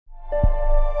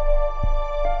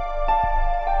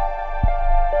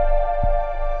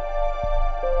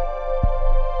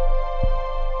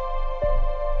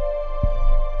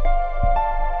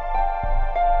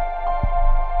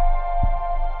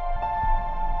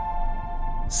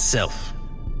Self,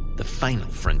 the final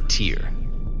frontier.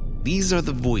 These are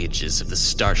the voyages of the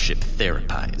starship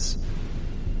Therapies.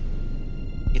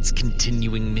 Its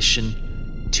continuing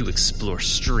mission: to explore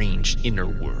strange inner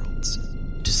worlds,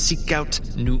 to seek out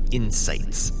new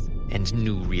insights and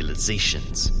new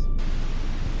realizations,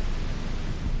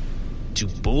 to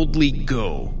boldly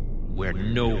go where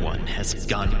no one has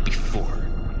gone before.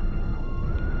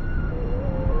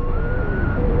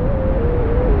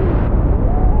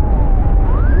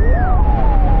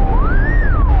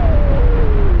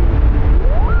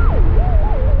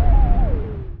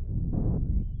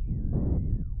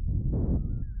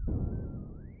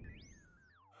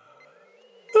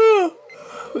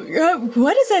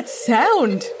 What is that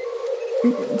sound?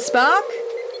 Spock?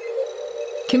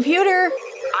 Computer?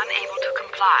 Unable to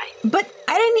comply. But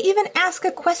I didn't even ask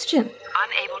a question.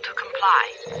 Unable to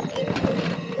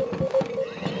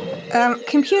comply.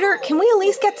 Computer, can we at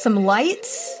least get some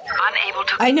lights? Unable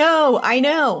to... I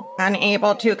know.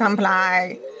 Unable to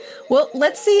comply. Well,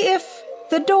 let's see if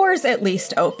the door's at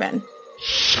least open.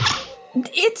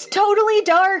 It's totally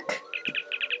dark.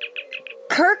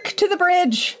 Kirk to the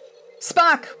bridge.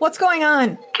 Spock, what's going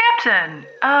on? Captain,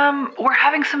 we're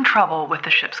having some trouble with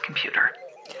the ship's computer.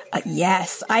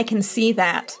 Yes, I can see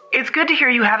that. It's good to hear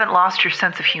you haven't lost your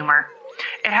sense of humor.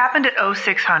 It happened at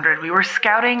 0600. We were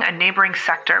scouting a neighboring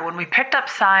sector when we picked up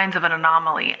signs of an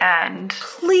anomaly and...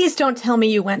 Please don't tell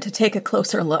me you went to take a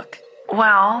closer look.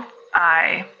 Well,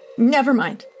 Never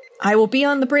mind. I will be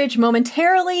on the bridge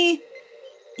momentarily.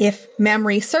 If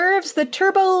memory serves, the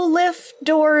turbo lift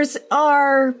doors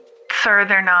are... Sir,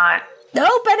 they're not...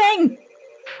 Opening!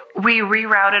 We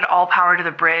rerouted all power to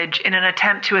the bridge in an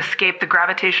attempt to escape the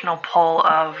gravitational pull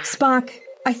of... Spock,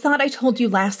 I thought I told you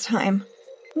last time.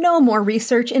 No more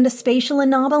research into spatial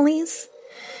anomalies.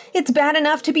 It's bad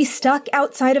enough to be stuck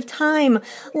outside of time,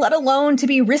 let alone to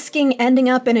be risking ending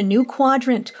up in a new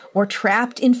quadrant, or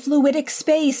trapped in fluidic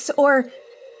space, or...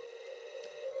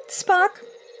 Spock,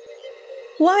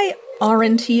 why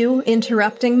aren't you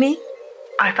interrupting me?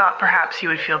 I thought perhaps you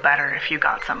would feel better if you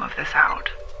got some of this out.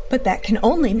 But that can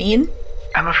only mean...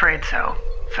 I'm afraid so,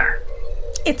 sir.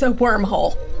 It's a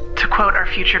wormhole. To quote our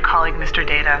future colleague, Mr.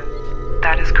 Data,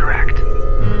 that is correct.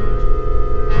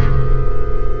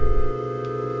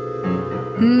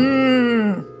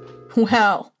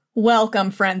 Well, welcome,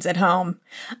 friends at home.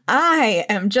 I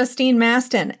am Justine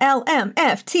Maston,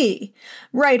 LMFT,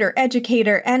 writer,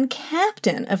 educator, and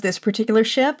captain of this particular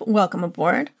ship. Welcome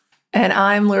aboard. And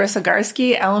I'm Larissa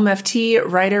Garsky, LMFT,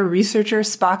 writer, researcher,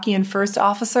 Spockian first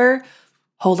officer.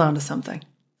 Hold on to something.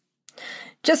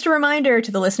 Just a reminder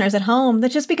to the listeners at home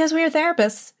that just because we are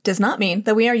therapists does not mean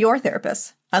that we are your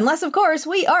therapists. Unless, of course,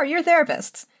 we are your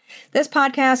therapists. This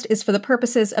podcast is for the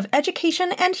purposes of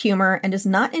education and humor and is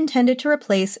not intended to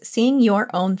replace seeing your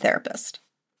own therapist.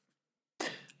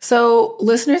 So,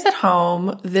 listeners at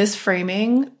home, this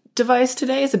framing device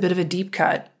today is a bit of a deep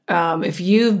cut. If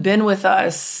you've been with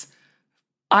us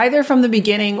either from the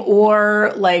beginning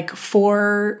or like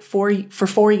for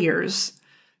 4 years,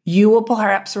 you will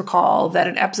perhaps recall that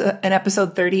in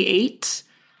episode 38,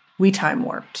 we time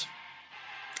warped.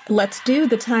 Let's do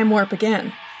the time warp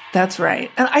again. That's right.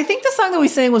 And I think the song that we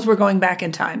sang was We're Going Back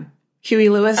in Time. Huey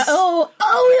Lewis. Oh,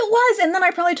 it was. And then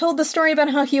I probably told the story about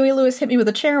how Huey Lewis hit me with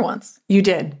a chair once. You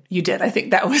did. I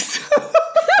think that was...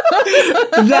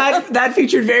 that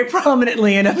featured very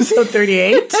prominently in episode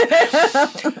 38.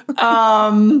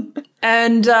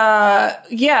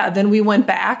 Then we went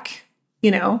back,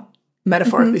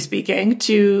 metaphorically speaking,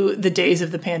 to the days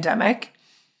of the pandemic.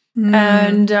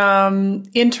 And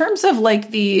in terms of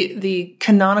like the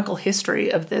canonical history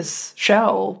of this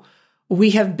show,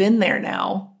 we have been there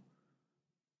now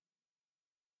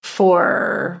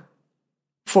for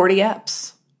 40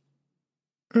 eps.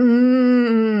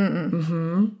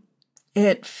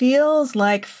 It feels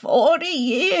like 40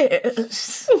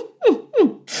 years.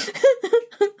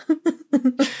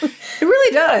 It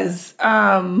really does.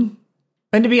 And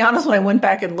to be honest, when I went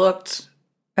back and looked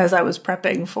as I was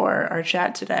prepping for our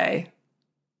chat today,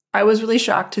 I was really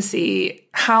shocked to see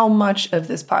how much of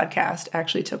this podcast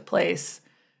actually took place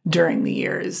during the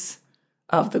years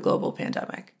of the global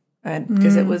pandemic. And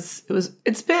because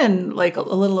it's been like a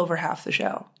little over half the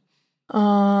show.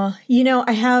 I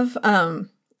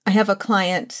have a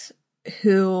client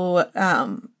who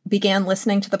began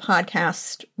listening to the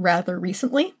podcast rather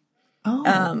recently.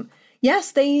 Oh.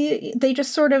 Yes, they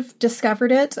just sort of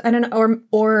discovered it. I don't know,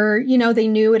 or they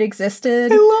knew it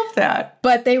existed. I love that.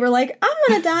 But they were like, I'm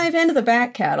going to dive into the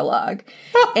back catalog.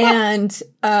 And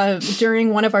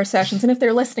during one of our sessions, and if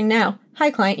they're listening now, hi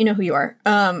client, you know who you are.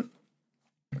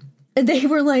 They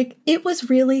were like, it was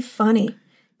really funny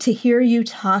to hear you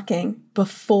talking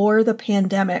before the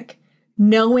pandemic,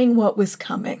 knowing what was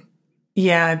coming.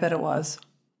 Yeah, I bet it was.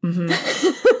 Mm-hmm.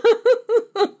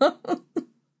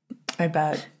 I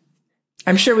bet.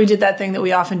 I'm sure we did that thing that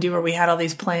we often do where we had all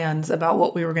these plans about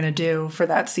what we were going to do for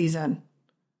that season.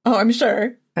 Oh, I'm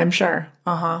sure. I'm sure.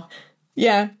 Uh-huh.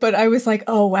 Yeah, but I was like,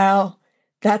 oh, wow,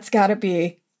 that's got to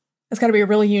be a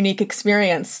really unique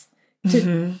experience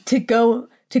to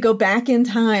go back in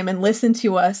time and listen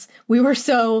to us. We were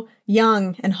so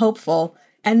young and hopeful,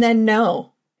 and then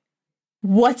know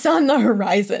what's on the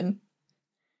horizon.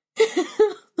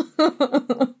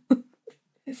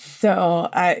 So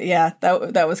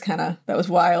that was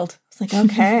wild. It's like,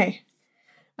 okay,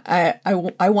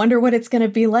 I wonder what it's going to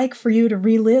be like for you to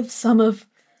relive some of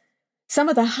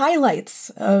the highlights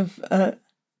of or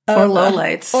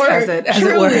lowlights, as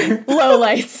it were,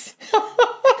 lowlights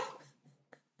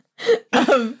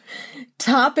of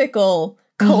topical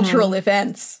cultural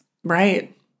events,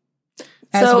 right?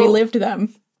 As we lived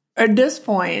them. At this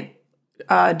point,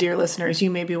 dear listeners,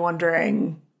 you may be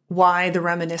wondering why the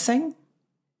reminiscing.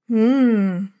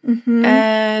 Mm-hmm.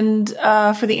 And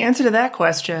for the answer to that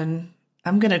question,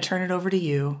 I'm going to turn it over to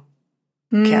you,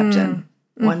 Captain,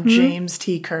 one James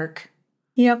T. Kirk.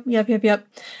 Yep.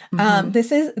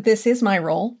 This is my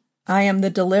role. I am the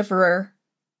deliverer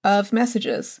of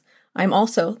messages. I'm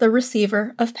also the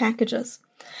receiver of packages.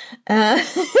 For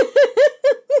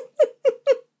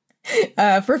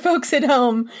folks at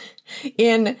home,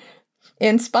 in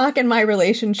Spock and my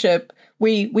relationship,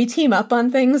 we team up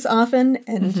on things often,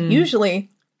 and usually,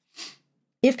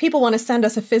 if people want to send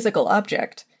us a physical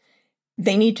object,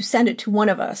 they need to send it to one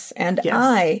of us, and yes.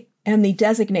 I am the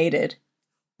designated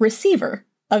receiver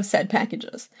of said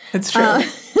packages. It's true.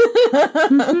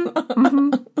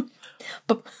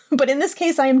 But in this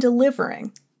case, I am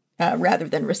delivering rather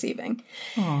than receiving.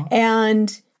 Aww.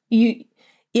 And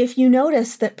if you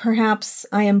notice that perhaps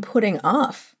I am putting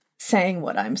off saying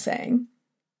what I'm saying.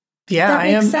 Yeah, I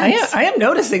am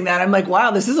noticing that. I'm like,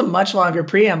 wow, this is a much longer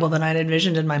preamble than I'd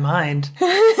envisioned in my mind.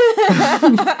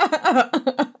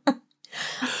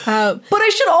 But I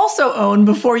should also own,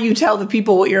 before you tell the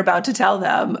people what you're about to tell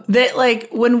them, that like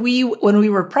when we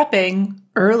were prepping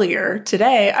earlier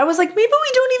today, I was like, maybe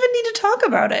we don't even need to talk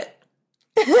about it.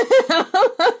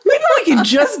 Maybe we can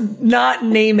just not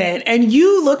name it. And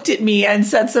you looked at me and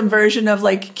said some version of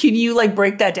like, can you like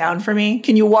break that down for me?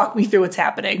 Can you walk me through what's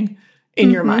happening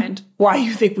in your mind? Why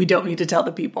you think we don't need to tell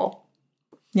the people?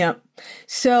 Yeah.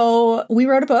 So we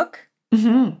wrote a book.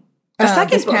 Mm-hmm.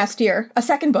 This past year. A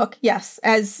second book, yes.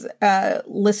 As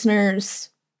listeners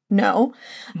know,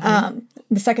 the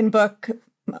second book,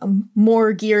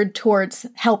 more geared towards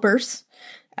helpers,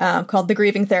 called The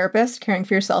Grieving Therapist, Caring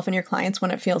for Yourself and Your Clients When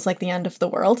It Feels Like the End of the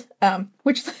World,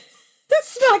 which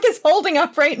Spock is holding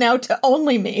up right now to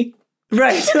only me.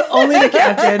 Right. Only the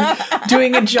captain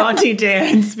doing a jaunty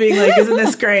dance, being like, isn't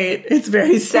this great? It's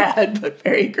very sad, but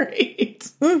very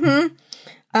great. Mm-hmm.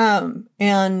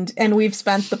 And we've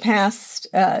spent the past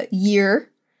year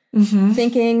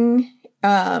thinking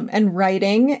and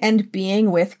writing and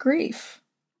being with grief.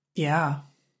 Yeah.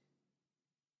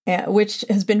 Which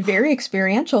has been very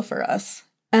experiential for us.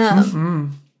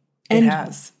 It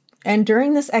has. And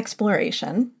during this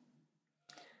exploration,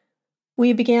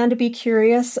 we began to be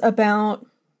curious about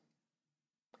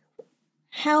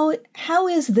how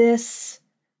is this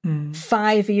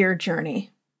 5-year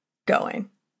journey going?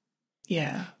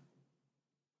 Yeah.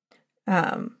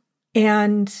 And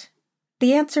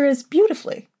the answer is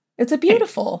beautifully. It's a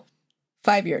beautiful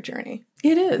 5-year journey.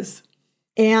 It is.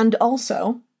 And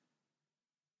also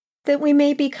that we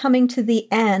may be coming to the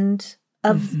end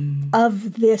of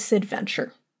this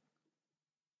adventure.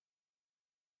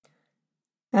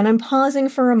 And I'm pausing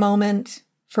for a moment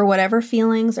for whatever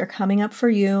feelings are coming up for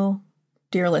you,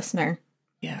 dear listener.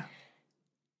 Yeah.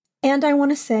 And I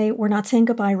want to say, we're not saying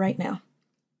goodbye right now.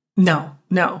 No.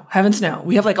 Heavens no.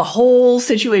 We have like a whole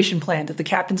situation planned that the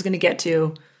captain's going to get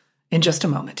to in just a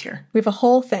moment here. We have a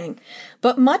whole thing.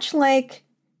 But much like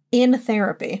in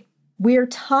therapy, we're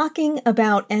talking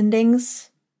about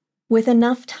endings with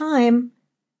enough time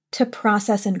to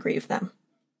process and grieve them.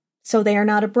 So they are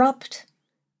not abrupt,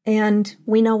 and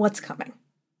we know what's coming.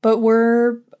 But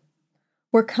we're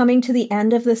coming to the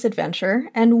end of this adventure,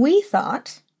 and we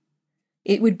thought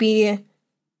it would be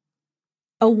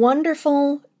a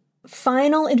wonderful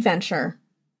final adventure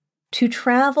to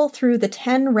travel through the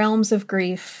 10 realms of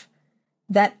grief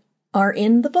that are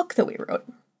in the book that we wrote.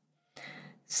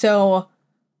 So,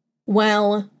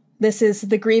 while this is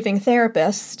The Grieving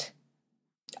Therapist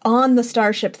on the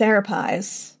Starship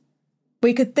Therapies,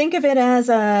 we could think of it as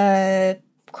a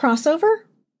crossover,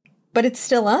 but it's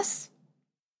still us.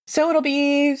 So it'll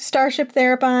be Starship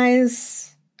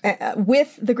Therapies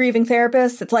with the grieving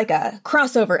therapist. It's like a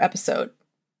crossover episode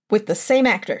with the same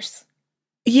actors.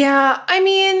 Yeah, I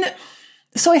mean,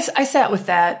 so I sat with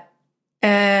that,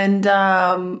 and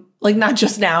like not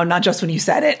just now, not just when you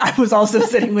said it. I was also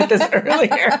sitting with this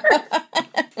earlier.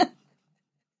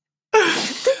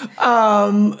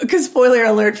 Because spoiler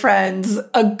alert, friends,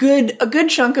 a good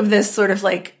chunk of this sort of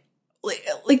like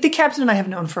the captain and I have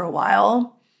known for a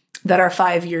while that our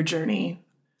 5-year journey,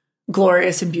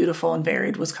 glorious and beautiful and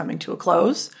varied, was coming to a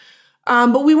close.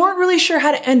 But we weren't really sure how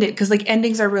to end it because like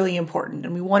endings are really important,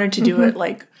 and we wanted to do it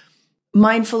like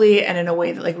mindfully and in a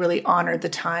way that like really honored the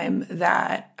time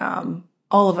that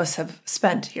all of us have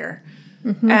spent here.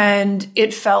 And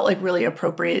it felt like really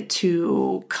appropriate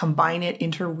to combine it,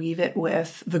 interweave it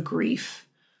with the grief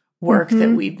work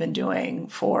that we've been doing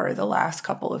for the last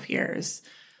couple of years.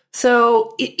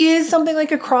 So it is something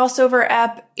like a crossover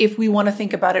ep if we want to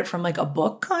think about it from like a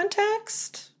book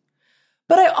context.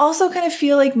 But I also kind of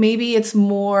feel like maybe it's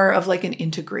more of like an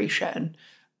integration.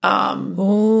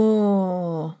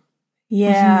 Oh,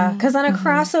 yeah. Because on a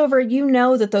crossover, you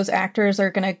know that those actors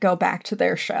are going to go back to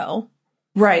their show.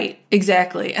 Right,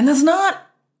 exactly. And that's not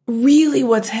really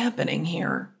what's happening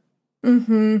here.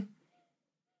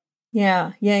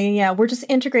 Yeah. We're just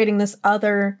integrating this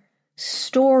other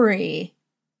story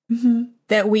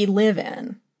that we live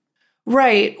in.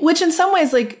 Right, which in some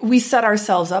ways, like, we set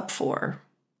ourselves up for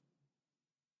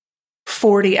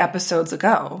 40 episodes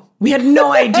ago. We had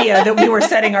no idea that we were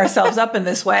setting ourselves up in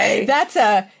this way. That's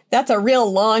a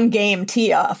real long game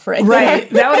tee-off, right? Right.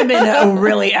 That would have been a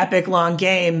really epic long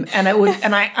game. And it would,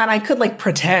 and I could like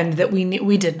pretend that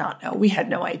we did not know. We had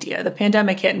no idea. The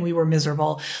pandemic hit and we were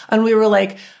miserable. And we were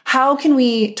like, how can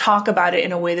we talk about it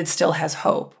in a way that still has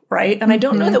hope? Right. And I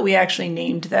don't know that we actually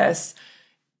named this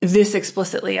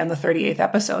explicitly on the 38th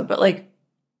episode, but like,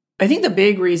 I think the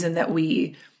big reason that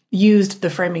we used the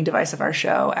framing device of our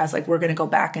show as like, we're going to go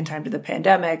back in time to the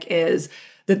pandemic is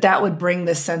that would bring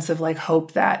this sense of like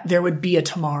hope that there would be a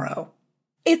tomorrow.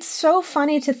 It's so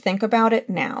funny to think about it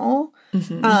now.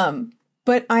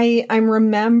 But I'm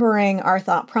remembering our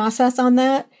thought process on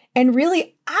that. And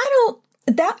really,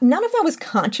 none of that was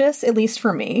conscious, at least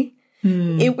for me.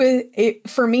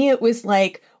 For me, it was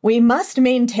like, we must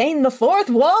maintain the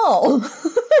fourth wall.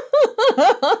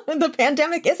 The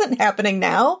pandemic isn't happening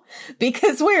now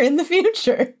because we're in the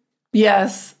future.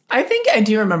 Yes. I think I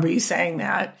do remember you saying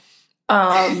that.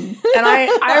 And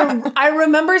I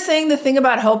remember saying the thing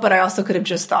about hope, but I also could have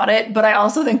just thought it. But I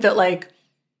also think that like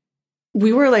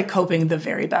we were like coping the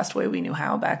very best way we knew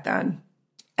how back then.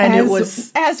 And it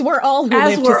was as we're all who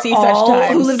live to see such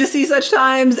times. Who live to see such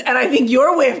times. And I think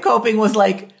your way of coping was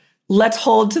like, let's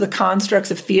hold to the constructs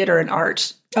of theater and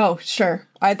art. Oh, sure.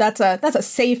 That's a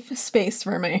safe space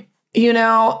for me. You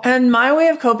know, and my way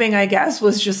of coping, I guess,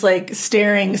 was just like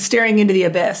staring into the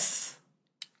abyss.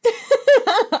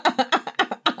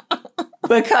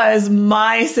 Because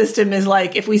my system is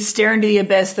like, if we stare into the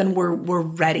abyss, then we're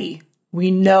ready. We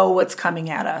know what's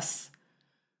coming at us.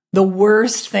 The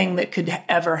worst thing that could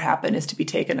ever happen is to be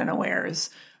taken unawares.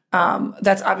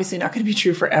 That's obviously not going to be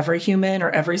true for every human or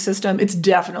every system. It's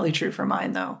definitely true for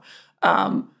mine, though.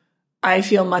 I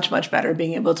feel much, much better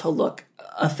being able to look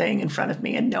a thing in front of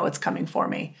me and know it's coming for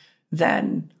me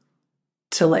than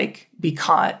to like be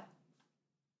caught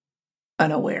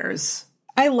unawares.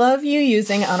 I love you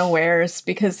using unawares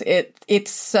because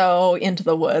it's so into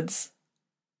the woods.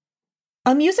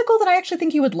 A musical that I actually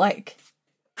think you would like.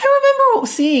 I remember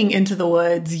seeing Into the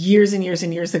Woods years and years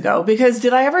and years ago, because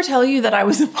did I ever tell you that I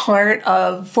was a part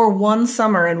of, for one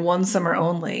summer and one summer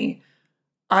only,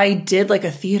 I did like a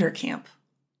theater camp.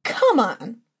 Come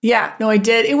on. Yeah, no, I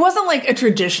did. It wasn't like a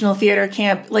traditional theater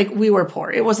camp. Like, we were poor.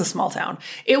 It was a small town.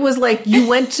 It was like you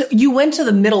went to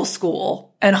the middle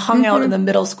school and hung out in the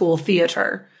middle school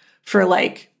theater for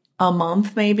like a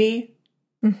month, maybe.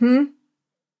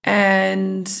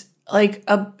 And like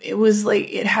it was like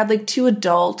it had like 2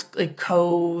 adult like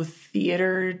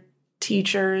co-theater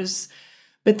teachers,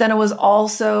 but then it was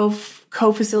also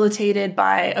co-facilitated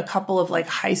by a couple of like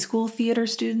high school theater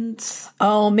students.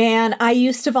 Oh man, I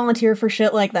used to volunteer for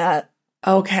shit like that.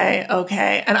 Okay.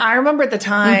 And I remember at the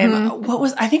time,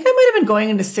 I think I might have been going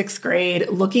into 6th grade,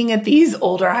 looking at these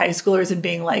older high schoolers and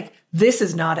being like, this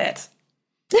is not it.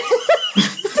 So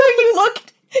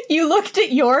you looked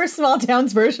at your small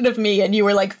town's version of me and you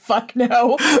were like, fuck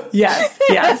no. Yes.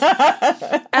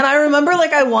 And I remember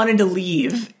like I wanted to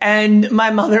leave and my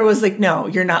mother was like, no,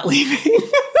 you're not leaving.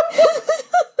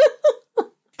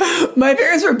 My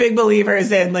parents were big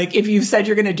believers in, like, if you said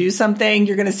you're going to do something,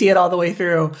 you're going to see it all the way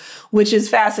through, which is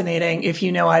fascinating if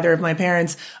you know either of my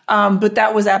parents. But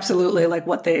that was absolutely like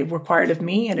what they required of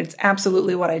me. And it's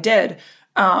absolutely what I did.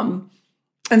 And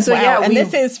so, wow. yeah. And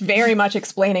this is very much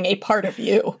explaining a part of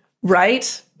you.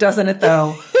 Right? Doesn't it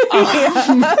though?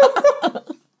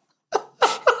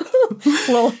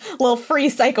 little free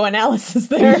psychoanalysis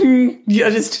there. Yeah,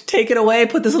 just take it away,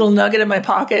 put this little nugget in my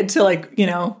pocket to, like, you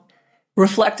know,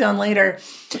 reflect on later.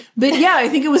 But yeah, I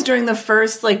think it was during the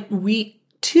first like week,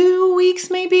 2 weeks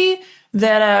maybe,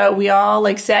 that we all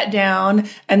like sat down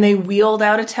and they wheeled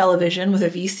out a television with a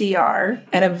VCR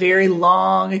and a very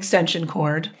long extension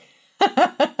cord.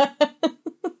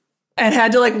 And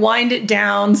had to like wind it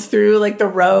down through like the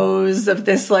rows of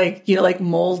this like, you know, like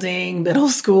molding middle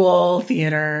school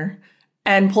theater,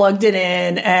 and plugged it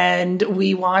in, and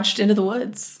we watched Into the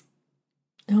Woods.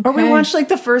 Okay. Or we watched like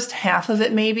the first half of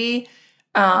it maybe.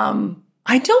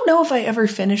 I don't know if I ever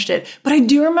finished it, but I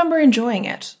do remember enjoying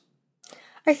it.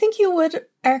 I think you would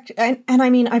act, and I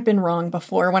mean, I've been wrong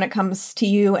before when it comes to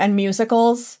you and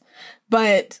musicals,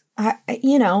 but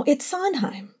you know, it's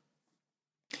Sondheim.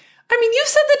 I mean, you've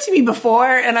said that to me before,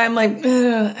 and I'm like,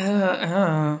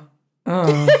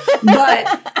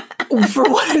 But for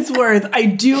what it's worth, I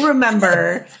do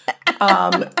remember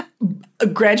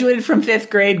graduated from 5th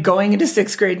grade, going into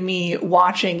 6th grade me,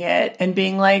 watching it and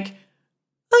being like,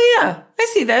 oh yeah, I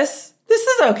see this. This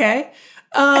is okay.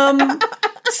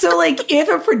 So like if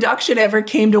a production ever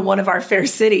came to one of our fair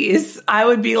cities, I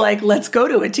would be like, let's go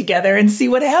to it together and see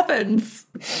what happens.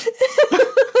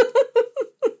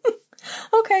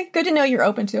 Okay, good to know you're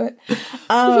open to it.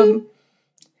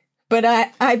 But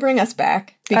I bring us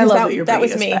back because I love that you're that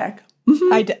was us me. Back.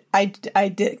 I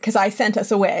did because I sent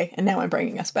us away, and now I'm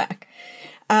bringing us back.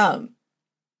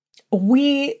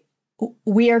 We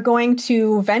are going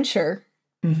to venture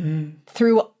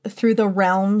through the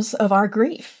realms of our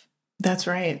grief. That's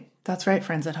right. That's right,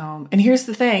 friends at home. And here's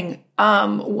the thing: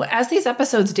 as these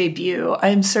episodes debut,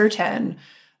 I'm certain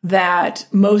that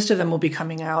most of them will be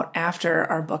coming out after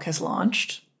our book has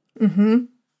launched. Mm-hmm.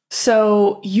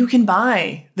 So you can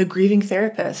buy The Grieving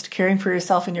Therapist, Caring for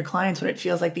Yourself and Your Clients When It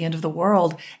Feels Like the End of the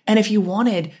World. And if you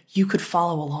wanted, you could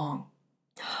follow along.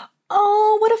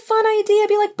 Oh, what a fun idea.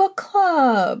 Be like book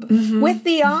club with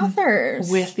the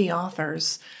authors. With the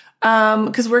authors.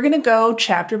 Because we're going to go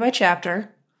chapter by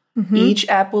chapter. Mm-hmm. Each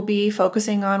app will be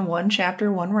focusing on one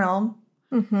chapter, one realm.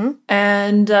 Mm-hmm.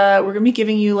 And we're going to be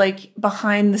giving you like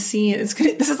behind the scenes.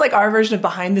 This is like our version of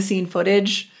behind the scene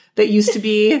footage that used to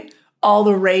be all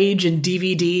the rage and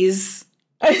DVDs.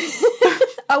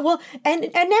 Well, and now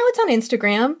it's on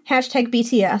Instagram,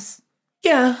 #BTS.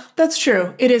 Yeah, that's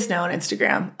true. It is now on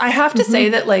Instagram. I have to say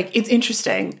that like, it's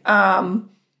interesting. I'm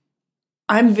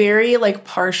very like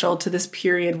partial to this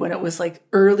period when it was like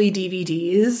early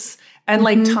DVDs and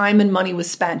like time and money was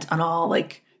spent on all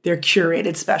like their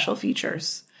curated special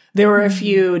features. There were a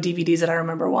few DVDs that I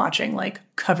remember watching like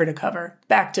cover to cover,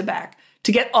 back to back,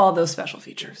 to get all those special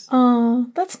features. Oh,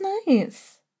 that's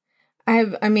nice.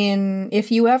 I mean,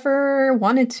 if you ever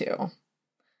wanted to,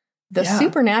 the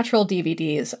Supernatural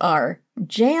DVDs are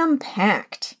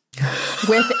jam-packed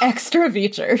with extra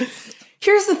features.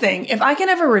 Here's the thing. If I can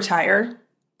ever retire,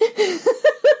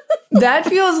 that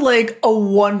feels like a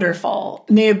wonderful,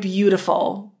 nay, a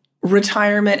beautiful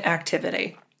retirement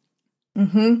activity.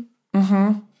 Mm-hmm.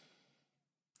 Mm-hmm.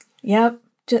 Yep.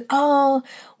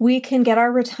 We can get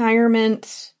our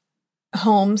retirement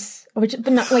homes, but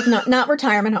not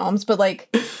retirement homes, but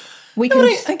like we can.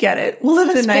 No, I get it. We'll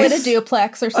live in split a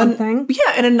duplex or something.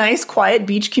 In a nice, quiet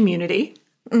beach community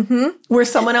where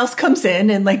someone else comes in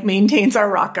and like maintains our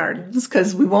rock gardens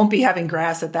because we won't be having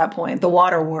grass at that point. The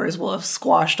water wars will have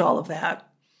squashed all of that.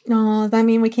 Oh, that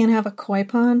mean we can't have a koi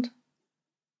pond?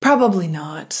 Probably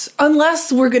not, unless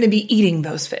we're going to be eating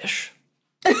those fish.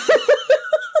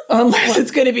 Unless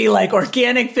it's going to be like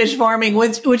organic fish farming,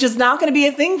 which is not going to be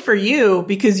a thing for you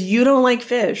because you don't like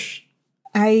fish.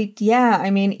 I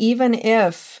mean, even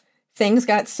if things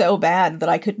got so bad that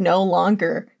I could no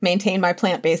longer maintain my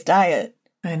plant-based diet.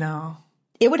 I know.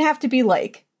 It would have to be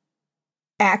like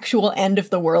actual end of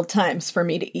the world times for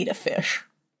me to eat a fish.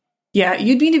 Yeah,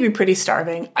 you'd need to be pretty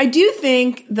starving. I do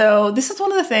think, though, this is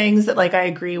one of the things that like I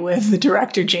agree with the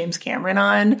director James Cameron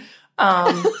on.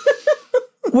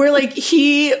 Where like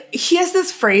he has this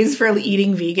phrase for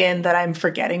eating vegan that I'm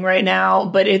forgetting right now,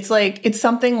 but it's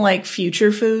something like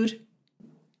future food.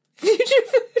 Future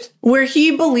food. Where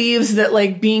he believes that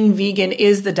like being vegan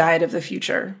is the diet of the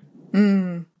future.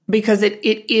 Because it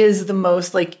is the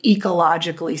most like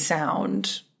ecologically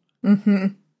sound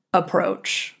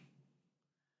approach.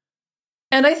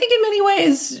 And I think in many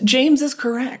ways, James is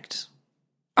correct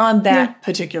on that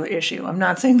particular issue. I'm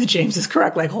not saying that James is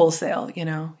correct like wholesale, you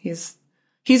know. He's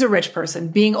a rich person.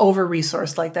 Being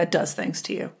over-resourced like that does things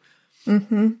to you.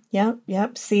 Mm-hmm.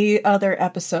 Yep. See other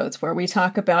episodes where we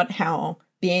talk about how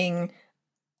being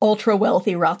ultra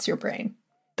wealthy rots your brain.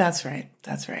 That's right.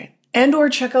 And or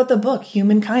check out the book,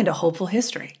 Humankind, A Hopeful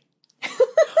History.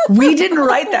 We didn't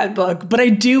write that book, but I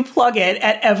do plug it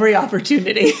at every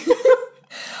opportunity.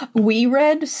 We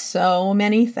read so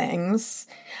many things.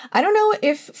 I don't know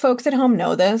if folks at home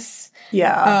know this.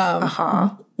 Yeah.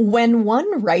 When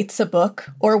one writes a book,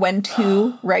 or when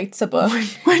two writes a book.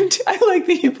 I like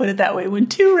that you put it that way. When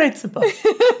two writes a book.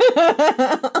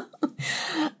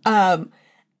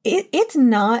 It's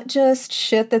not just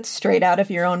shit that's straight out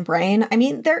of your own brain. I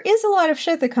mean, there is a lot of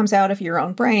shit that comes out of your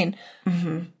own brain.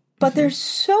 Mm-hmm. But there's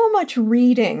so much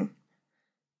reading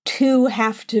to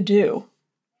have to do.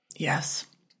 Yes.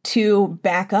 To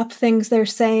back up things they're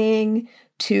saying,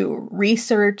 to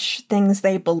research things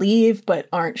they believe but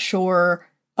aren't sure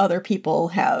other people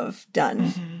have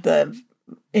done the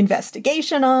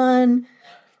investigation on.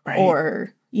 Right.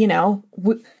 Or, you know,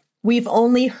 we've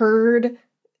only heard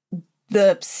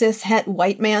the cis-het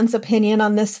white man's opinion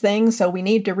on this thing, so we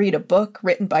need to read a book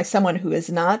written by someone who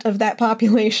is not of that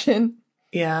population.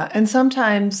 Yeah, and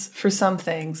sometimes for some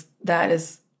things, that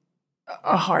is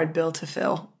a hard bill to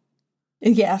fill.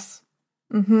 Yes.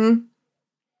 Mm-hmm.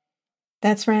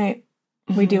 That's right.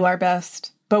 Mm-hmm. We do our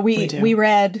best. But we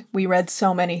read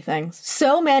so many things.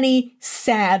 So many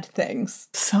sad things.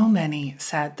 So many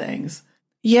sad things.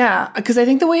 Yeah, because I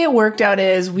think the way it worked out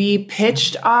is we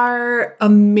pitched our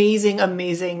amazing,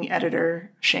 amazing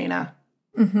editor, Shayna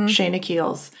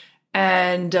Keels.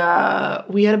 And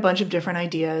we had a bunch of different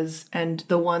ideas. And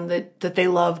the one that they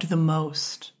loved the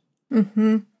most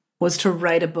was to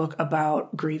write a book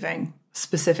about grieving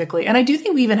specifically. And I do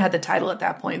think we even had the title at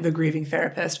that point, The Grieving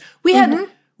Therapist. We had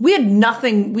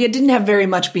nothing, didn't have very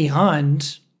much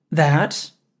beyond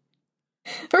that.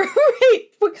 Right.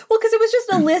 Well, because it was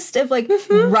just a list of like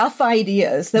rough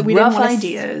ideas that we didn't want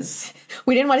to.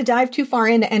 We didn't want to dive too far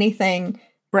into anything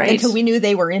until we knew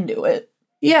they were into it.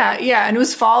 Yeah. And it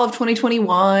was fall of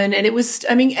 2021. And it was,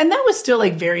 and that was still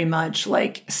like very much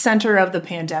like center of the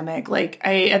pandemic. Like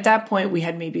at that point we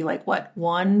had maybe like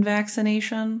one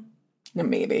vaccination?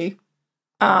 Maybe.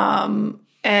 But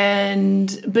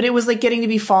it was like getting to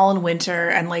be fall and winter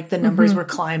and like the numbers were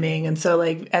climbing. And so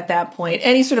like at that point,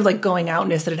 any sort of like going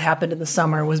outness that had happened in the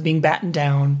summer was being battened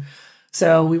down.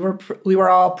 So we were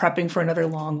all prepping for another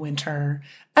long winter.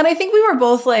 And I think we were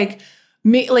both like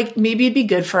maybe it'd be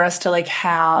good for us to like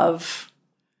have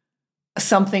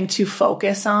something to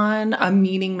focus on, a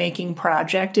meaning making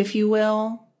project, if you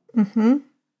will. Mm-hmm.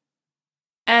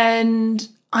 And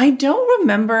I don't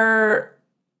remember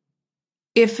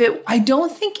I don't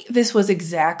think this was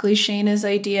exactly Shayna's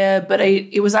idea, but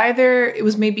was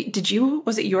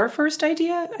it your first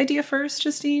idea first,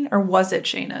 Justine, or was it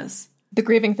Shayna's? The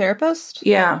Grieving Therapist?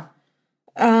 Yeah.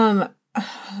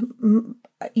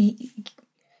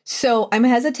 So I'm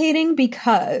hesitating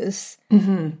because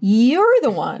you're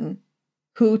the one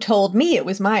who told me it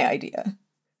was my idea.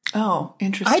 Oh,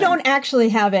 interesting. I don't actually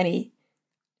have any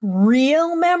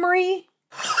real memory.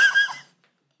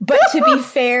 But to be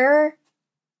fair,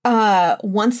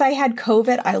 once I had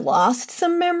COVID, I lost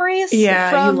some memories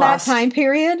from that time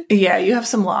period. Yeah, you have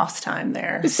some lost time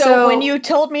there. So when you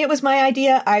told me it was my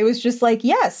idea, I was just like,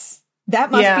 yes,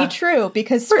 that must be true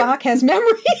because Spock has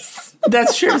memories.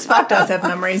 That's true. Spock does have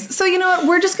memories. So you know what?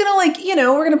 We're just going to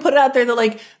we're going to put it out there that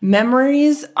like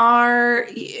memories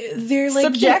they're like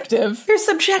subjective. They're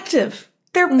subjective.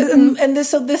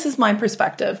 So this is my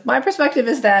perspective. My perspective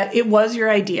is that it was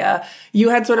your idea. You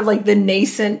had sort of like the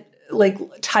nascent like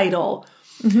title.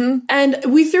 And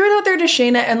we threw it out there to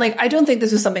Shayna, and like I don't think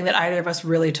this was something that either of us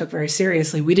really took very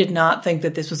seriously. We did not think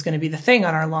that this was going to be the thing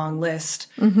on our long list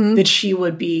that she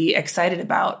would be excited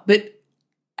about. But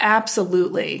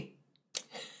absolutely,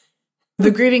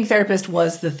 The Grieving Therapist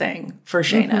was the thing for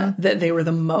Shayna that they were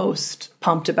the most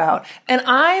pumped about. And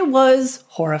I was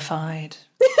horrified.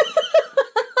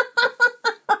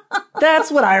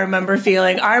 That's what I remember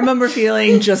feeling. I remember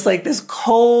feeling just like this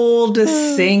cold,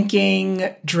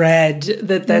 sinking dread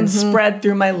that then spread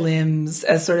through my limbs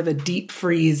as sort of a deep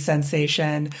freeze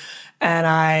sensation. And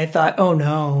I thought, oh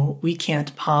no, we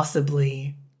can't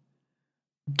possibly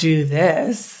do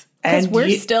this. Because we're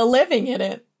still living in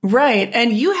it. Right.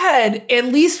 And you had, at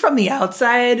least from the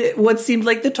outside, what seemed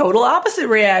like the total opposite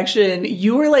reaction.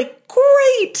 You were like,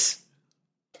 great.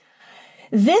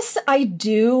 This I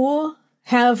do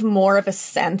have more of a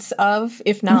sense of,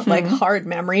 if not like hard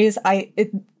memories.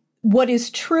 what is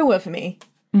true of me,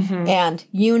 and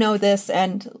you know this,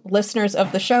 and listeners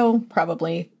of the show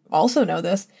probably also know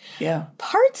this. Yeah.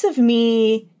 Parts of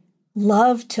me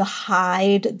love to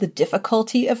hide the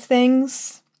difficulty of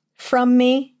things from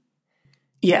me.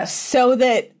 Yes. So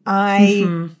that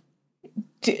I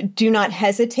do not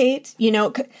hesitate. You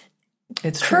know,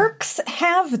 It's true. Kirks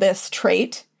have this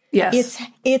trait. Yes.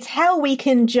 It's how we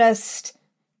can just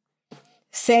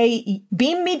say,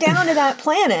 beam me down to that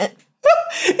planet.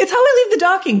 It's how I leave the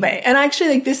docking bay. And actually,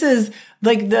 like, this is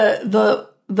like the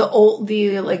OG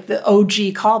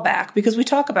callback, because we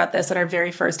talk about this at our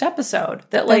very first episode,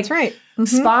 that like That's right.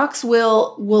 Spock's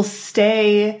will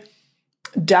stay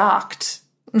docked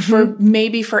for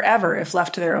maybe forever if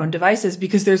left to their own devices,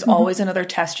 because there's always another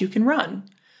test you can run.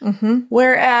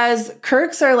 Whereas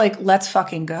Kirk's are like, let's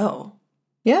fucking go.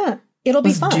 Yeah. It'll be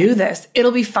Let's fun. do this.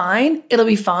 It'll be fine. It'll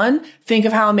be fun. Think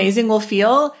of how amazing we'll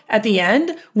feel at the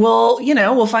end.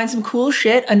 We'll find some cool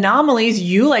shit. Anomalies.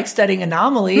 You like studying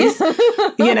anomalies,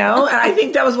 And I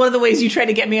think that was one of the ways you tried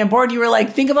to get me on board. You were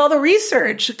like, think of all the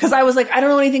research. Because I was like, I don't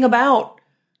know anything about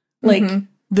like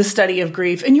the study of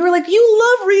grief. And you were like,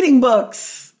 you love reading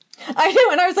books. I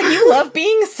know. And I was like, you love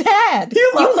being sad.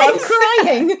 You love being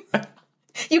crying.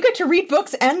 You get to read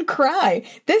books and cry.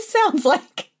 This sounds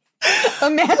like a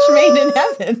match made in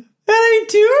heaven. And I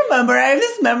do remember, I have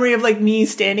this memory of like me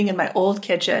standing in my old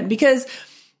kitchen, because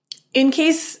in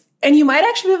case, and you might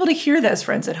actually be able to hear this,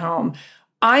 friends at home,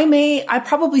 I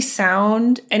probably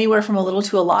sound anywhere from a little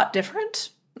to a lot different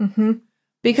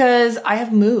because I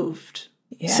have moved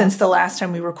since the last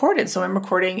time we recorded. So I'm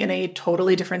recording in a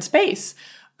totally different space.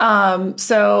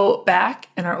 So back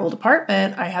in our old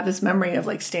apartment, I have this memory of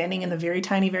like standing in the very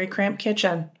tiny, very cramped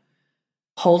kitchen,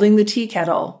 holding the tea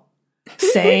kettle,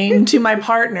 saying to my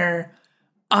partner,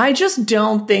 I just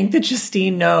don't think that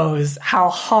Justine knows how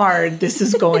hard this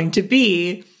is going to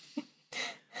be.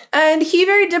 And he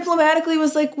very diplomatically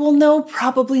was like, well, no,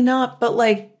 probably not. But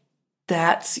like,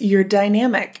 that's your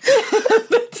dynamic.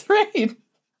 That's right.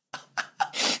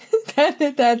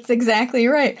 That's exactly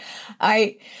right.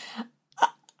 I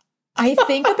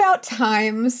think about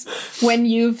times when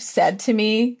you've said to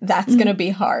me, that's going to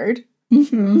be hard.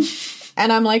 And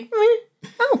I'm like, I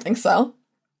don't think so.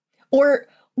 Or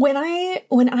when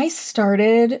I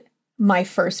started my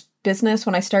first business,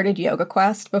 when I started Yoga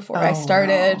Quest, before I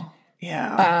started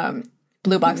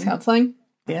Blue Box Counseling.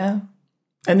 Yeah.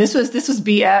 And this was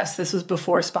BS. This was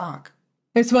before Spock.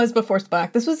 This was before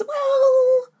Spock. This was, no,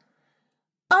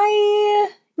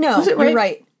 Was it right? You're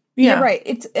right. Yeah. You're right.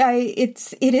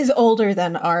 It is older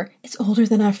than our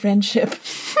friendship.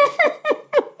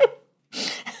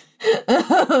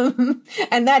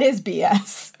 And that is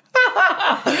BS.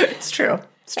 It's true.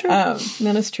 It's true.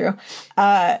 That is true.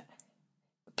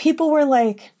 People were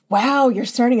like, wow, you're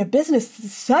starting a business. This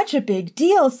is such a big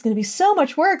deal. It's going to be so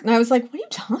much work. And I was like, what are you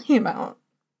talking about?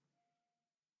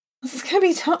 This is going to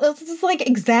be, this is like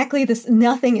exactly this.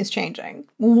 Nothing is changing.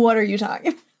 What are you talking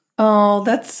about? Oh,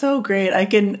 that's so great. I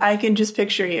can just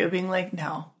picture you being like,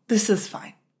 no, this is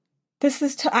fine. This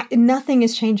is, nothing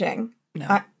is changing.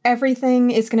 No.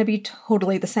 Everything is going to be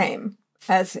totally the same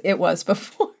as it was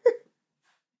before.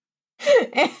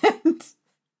 And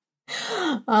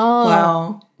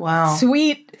wow.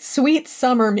 Sweet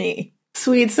summer me.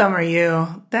 Sweet summer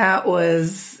you. That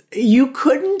was, you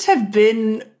couldn't have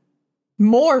been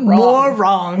more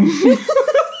wrong.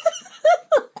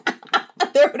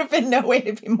 There would have been no way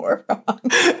to be more wrong.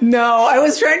 No, I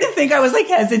was trying to think. I was like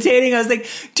hesitating. I was like,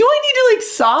 do I need to like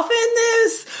soften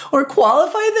this or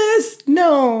qualify this?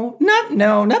 No,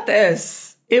 not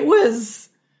this. It was,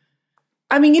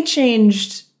 I mean, it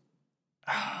changed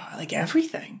like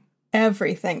everything.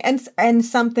 Everything. And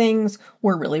some things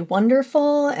were really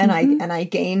wonderful and I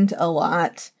gained a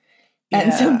lot.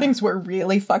 And some things were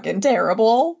really fucking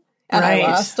terrible. And I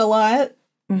lost a lot.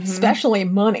 Especially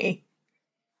money.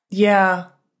 Yeah.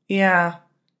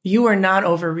 You are not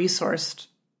over-resourced.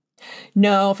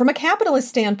 No, from a capitalist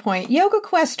standpoint, Yoga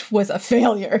Quest was a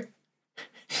failure.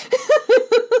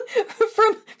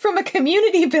 From a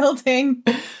community building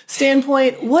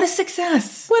standpoint, what a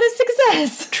success. What a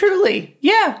success. Truly.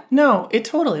 Yeah. No, it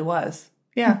totally was.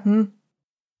 Yeah.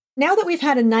 Now that we've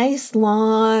had a nice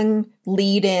long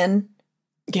lead in.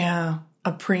 Yeah.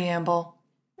 A preamble.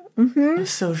 A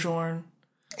sojourn.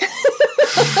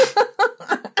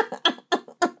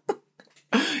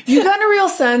 You got a real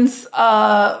sense,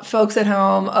 folks at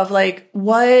home, of like,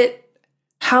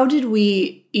 how did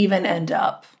we even end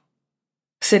up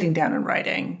sitting down and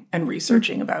writing and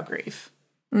researching about grief?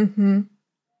 And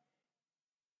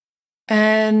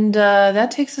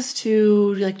that takes us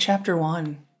to like chapter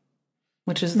 1,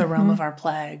 which is the realm of our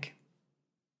plague.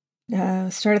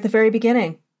 Start at the very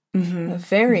beginning. Mm-hmm. A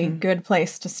very good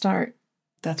place to start.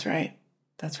 That's right.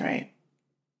 That's right.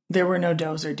 There were no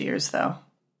does or deers, though.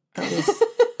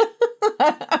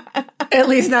 At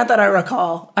least not that I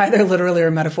recall, either literally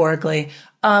or metaphorically.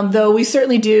 Though we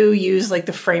certainly do use like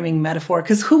the framing metaphor,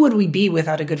 because who would we be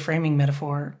without a good framing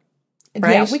metaphor?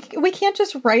 Right? Yeah, we can't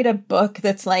just write a book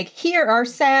that's like, here are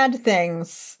sad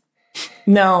things.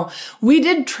 No, we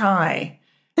did try.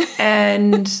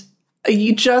 And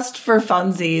you just for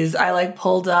funsies, I like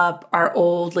pulled up our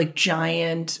old like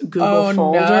giant Google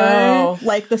folder. No.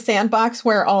 Like the sandbox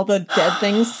where all the dead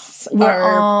things We're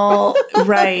are. all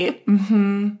right.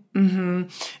 Mm-hmm. Mm-hmm.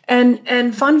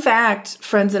 And fun fact,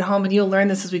 friends at home, and you'll learn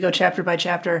this as we go chapter by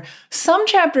chapter. Some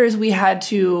chapters we had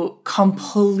to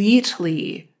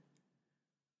completely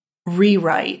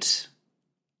rewrite.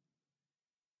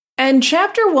 And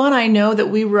chapter 1, I know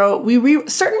that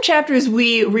certain chapters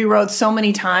we rewrote so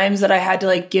many times that I had to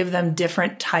like give them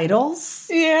different titles.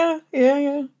 Yeah.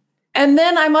 And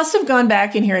then I must have gone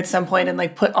back in here at some point and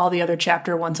like put all the other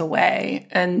chapter ones away.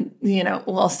 And,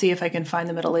 I'll see if I can find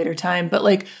them at a later time. But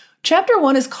like chapter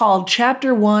 1 is called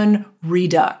Chapter 1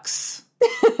 Redux.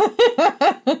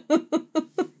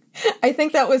 I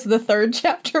think that was the third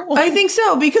chapter one. I think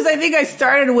so, because I think I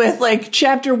started with like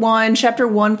chapter 1, chapter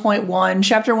 1.1,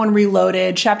 chapter 1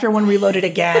 Reloaded, chapter 1 Reloaded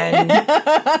again.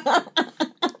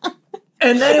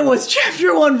 And then it was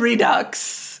chapter 1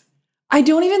 Redux. I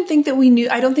don't think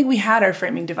we had our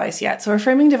framing device yet. So our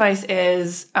framing device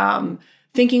is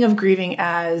thinking of grieving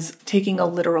as taking a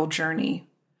literal journey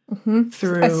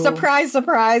through. A surprise,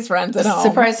 friends at home.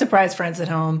 Surprise, friends at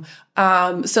home.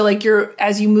 So like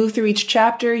as you move through each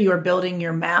chapter, you are building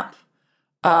your map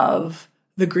of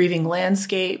the grieving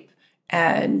landscape,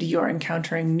 and you're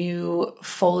encountering new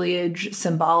foliage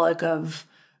symbolic of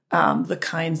the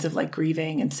kinds of like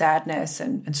grieving and sadness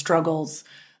and struggles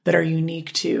that are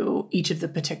unique to each of the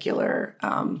particular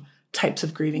types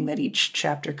of grieving that each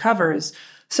chapter covers.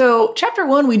 So chapter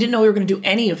 1, we didn't know we were going to do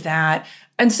any of that.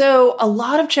 And so a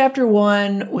lot of chapter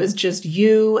 1 was just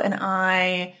you and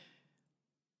I.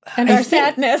 And our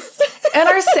sadness. And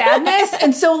our sadness.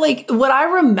 And so like what I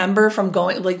remember from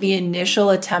going, like the initial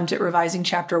attempt at revising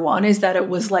chapter 1 is that it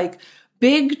was like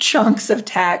big chunks of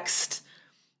text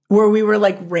where we were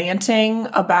like ranting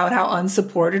about how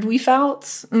unsupported we felt.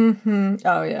 Mm-hmm.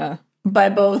 Oh, yeah. By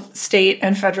both state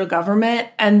and federal government,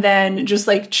 and then just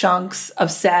like chunks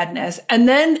of sadness. And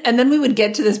then we would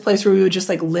get to this place where we would just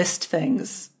like list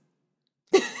things.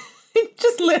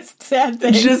 Just list sad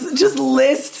things. Just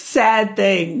list sad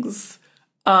things.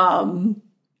 And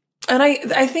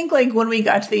I think like when we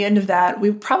got to the end of that,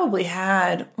 we probably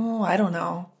had, I don't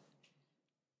know.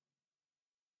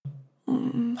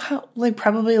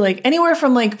 Probably like anywhere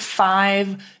from like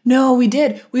 5. No, we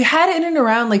did. We had it in and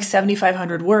around like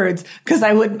 7,500 words, because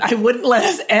I wouldn't let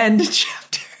us end a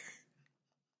chapter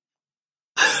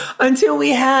until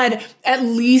we had at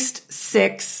least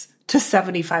 6 to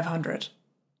 7,500.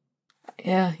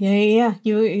 Yeah.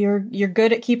 You're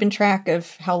good at keeping track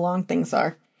of how long things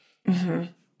are.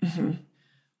 Mm-hmm. Mm-hmm.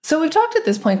 So we've talked at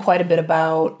this point quite a bit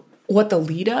about what the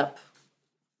lead up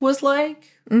was like.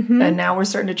 Mm-hmm. And now we're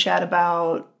starting to chat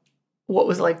about what it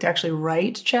was like to actually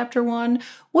write chapter 1.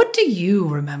 What do you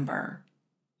remember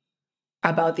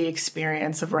about the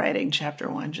experience of writing chapter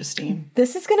 1, Justine?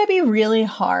 This is going to be really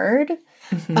hard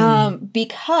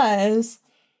because,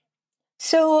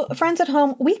 so friends at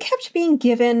home, we kept being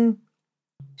given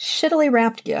shittily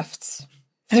wrapped gifts.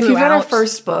 And if you've read our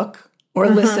first book or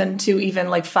listened to even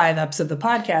like 5 eps of the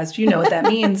podcast, you know what that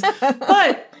means.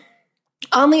 But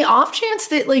on the off chance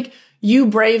that like you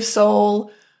brave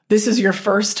soul, this is your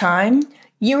first time,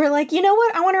 you were like, you know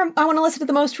what? I want to listen to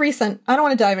the most recent. I don't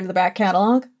want to dive into the back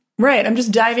catalog. Right. I'm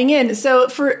just diving in. So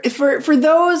for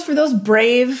those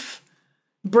brave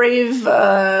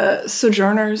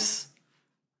sojourners,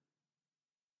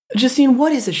 Justine,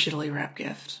 what is a shittily wrapped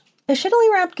gift? A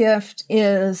shittily wrapped gift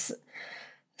is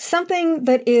something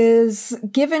that is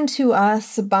given to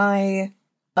us by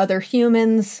other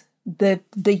humans, the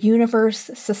universe,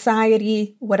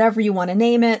 society, whatever you want to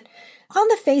name it. On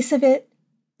the face of it,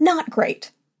 not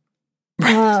great.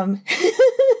 Right.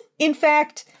 In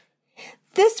fact,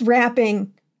 this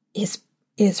wrapping is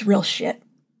real shit.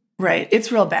 Right.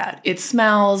 It's real bad. It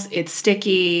smells. It's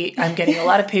sticky. I'm getting a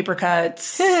lot of paper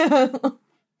cuts.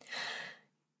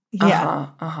 Yeah.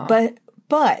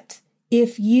 But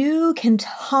if you can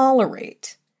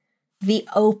tolerate the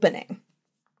opening.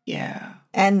 Yeah.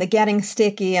 And the getting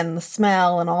sticky and the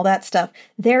smell and all that stuff,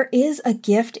 there is a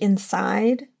gift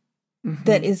inside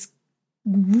that is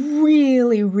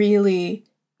really, really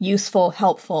useful,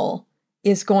 helpful,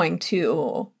 is going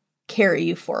to carry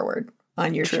you forward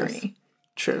on your Truth. journey.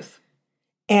 Truth.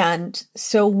 And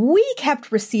so we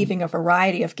kept receiving a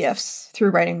variety of gifts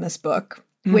through writing this book,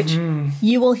 which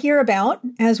you will hear about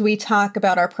as we talk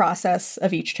about our process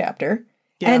of each chapter.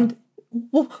 Yeah. And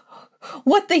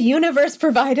what the universe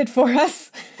provided for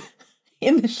us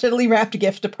in the shittily wrapped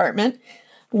gift department.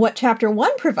 What chapter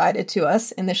 1 provided to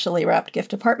us in the shittily wrapped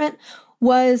gift department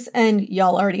was, and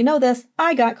y'all already know this,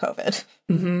 I got COVID.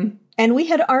 And we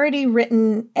had already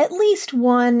written at least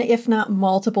one, if not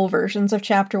multiple versions of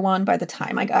chapter 1 by the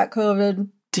time I got COVID.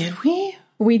 Did we?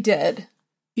 We did.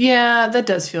 Yeah, that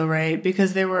does feel right,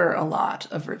 because there were a lot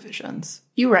of revisions.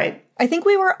 You're right. I think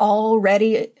we were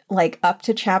already like up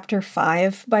to chapter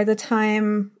 5 by the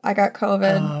time I got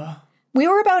COVID. We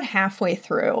were about halfway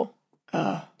through.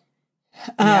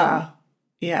 Yeah.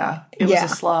 It was a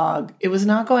slog. It was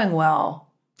not going well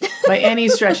by any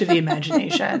stretch of the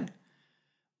imagination.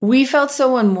 We felt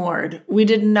so unmoored. We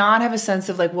did not have a sense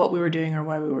of like what we were doing or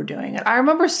why we were doing it. I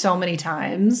remember so many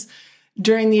times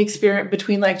during the experience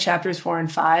between like chapters 4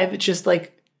 and 5, it's just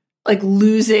like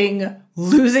losing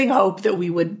hope that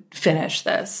we would finish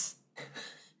this.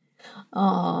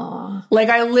 Aww. Like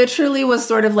I literally was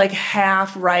sort of like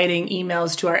half writing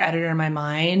emails to our editor in my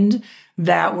mind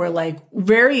that were like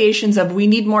variations of we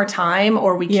need more time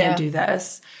or we can't do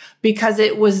this, because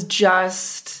it was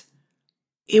just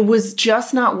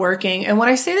not working. And when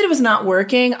I say that it was not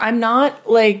working, I'm not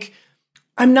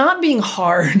being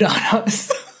hard on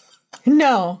us.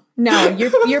 No,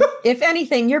 you're if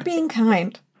anything, you're being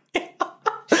kind.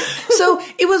 So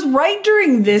it was right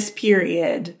during this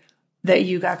period that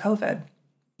you got COVID.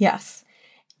 Yes.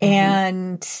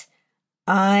 And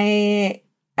I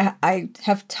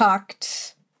have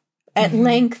talked at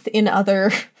length in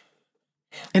other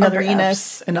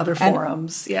arenas and other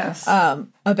forums, yes,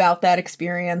 about that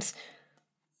experience.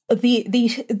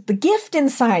 The gift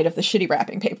inside of the shitty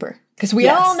wrapping paper, because we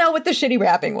all know what the shitty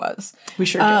wrapping was. We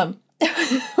sure do.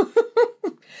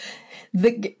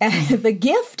 The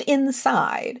gift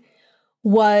inside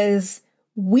was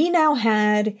we now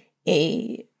had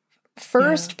a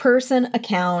first-person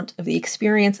account of the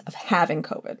experience of having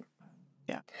COVID.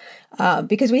 Yeah.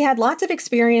 Because we had lots of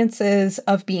experiences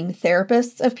of being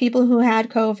therapists of people who had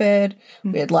COVID.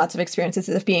 We had lots of experiences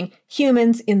of being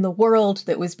humans in the world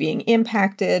that was being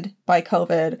impacted by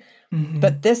COVID.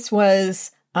 But this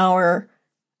was our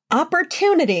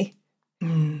opportunity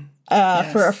for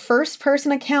a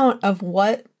first-person account of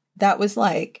what that was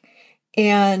like.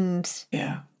 And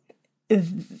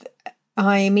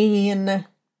I mean,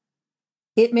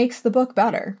 it makes the book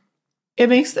better. It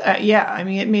makes,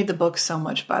 it made the book so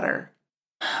much better.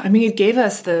 I mean, it gave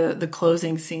us the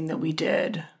closing scene that we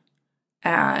did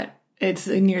it's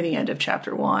near the end of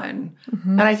chapter 1.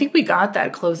 And I think we got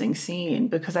that closing scene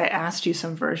because I asked you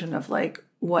some version of like,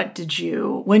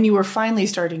 when you were finally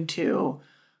starting to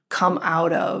come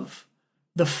out of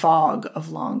the fog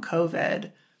of long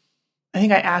COVID, I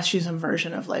think I asked you some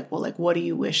version of like, well, like, what do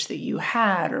you wish that you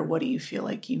had, or what do you feel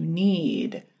like you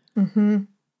need?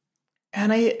 And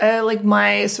I like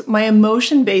my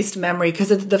emotion-based memory,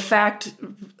 because it's the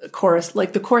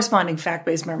the corresponding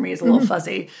fact-based memory is a little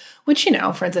fuzzy, which,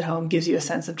 Friends at Home gives you a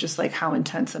sense of just like how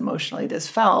intense emotionally this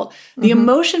felt. The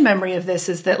emotion memory of this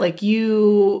is that like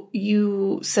you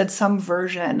said some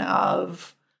version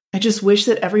of, I just wish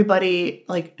that everybody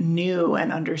like knew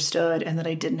and understood and that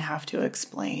I didn't have to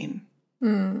explain.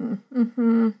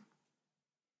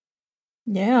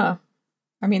 Yeah.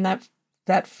 I mean,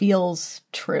 that feels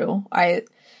true.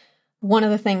 One of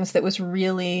the things that was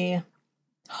really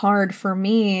hard for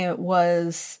me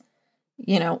was,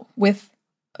 and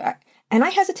I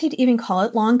hesitate to even call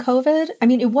it long COVID. I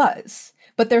mean, it was,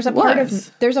 but there's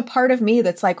a part of me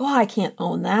that's like, oh, I can't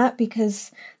own that,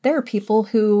 because there are people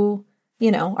who,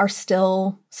 are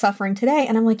still suffering today.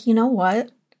 And I'm like, you know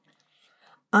what?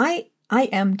 I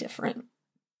am different.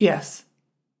 Yes,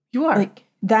 you are. Like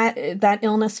that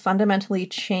illness fundamentally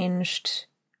changed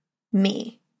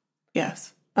me.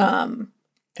 Yes. And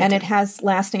it has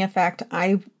lasting effect.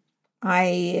 I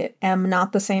am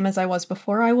not the same as I was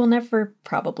before. I will never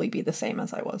probably be the same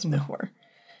as I was before.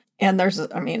 And there's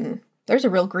a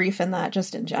real grief in that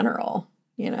just in general,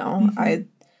 because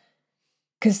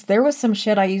there was some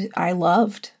shit I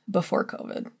loved before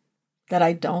COVID that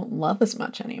I don't love as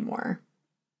much anymore.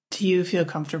 Do you feel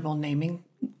comfortable naming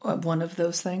one of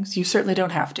those things? You certainly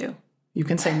don't have to. You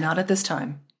can say not at this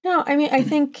time. No, I mean, I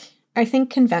think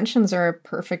conventions are a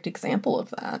perfect example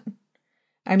of that.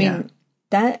 I mean,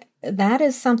 that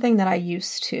is something that I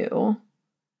used to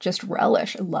just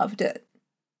relish. I loved it.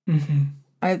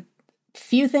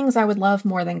 Few things I would love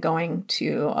more than going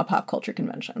to a pop culture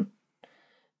convention.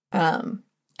 And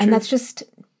And that's just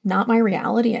not my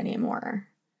reality anymore.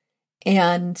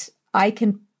 And I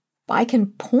can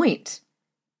point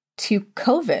to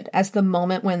COVID as the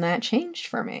moment when that changed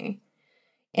for me.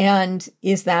 And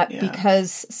is that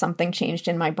because something changed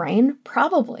in my brain?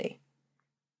 Probably.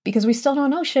 Because we still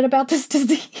don't know shit about this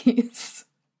disease.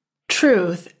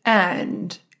 Truth.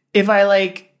 And if I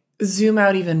like zoom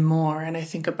out even more and I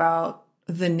think about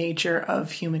the nature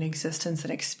of human existence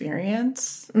and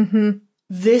experience,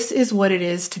 this is what it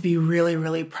is to be really,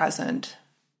 really present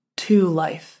to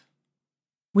life.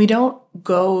 We don't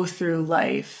go through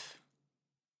life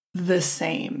the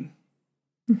same.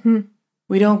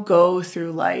 We don't go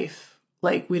through life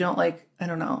like we don't like, I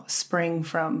don't know, spring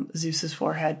from Zeus's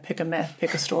forehead, pick a myth,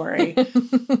 pick a story.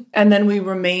 And then we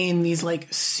remain these like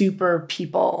super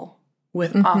people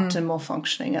with optimal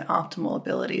functioning and optimal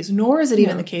abilities. Nor is it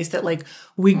even the case that like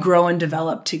we grow and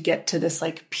develop to get to this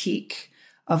like peak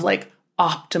of like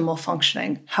optimal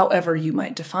functioning, however you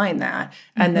might define that.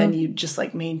 And then you just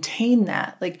like maintain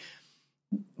that. Like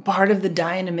part of the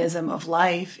dynamism of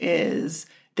life is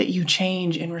that you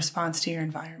change in response to your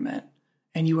environment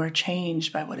and you are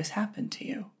changed by what has happened to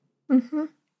you.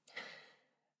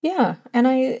 Yeah. And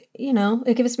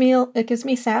it gives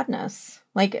me sadness.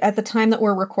 Like at the time that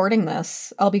we're recording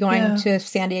this, I'll be going to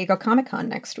San Diego Comic-Con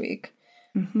next week.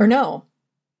 Or no,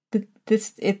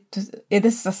 this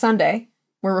is a Sunday.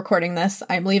 We're recording this.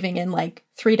 I'm leaving in like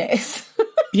 3 days.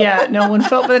 By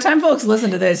the time folks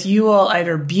listen to this, you will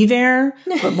either be there,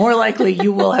 but more likely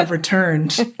you will have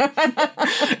returned.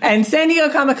 And San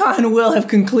Diego Comic-Con will have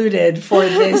concluded for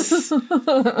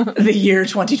the year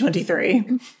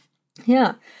 2023.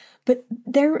 Yeah. But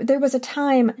there was a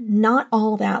time not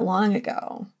all that long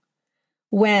ago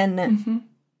when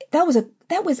that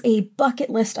was a bucket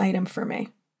list item for me.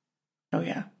 Oh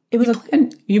yeah. It was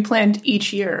you planned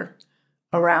each year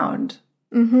around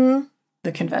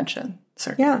the convention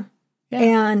circuit.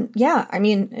 And I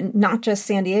mean, not just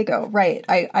San Diego, right?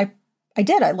 I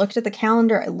did. I looked at the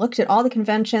calendar. I looked at all the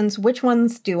conventions. Which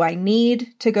ones do I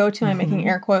need to go to? I'm making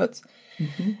air quotes.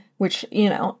 Which,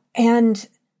 and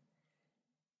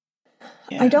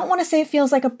I don't want to say it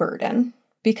feels like a burden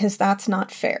because that's not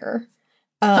fair.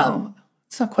 No,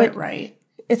 it's not quite right.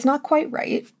 It's not quite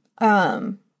right.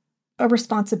 A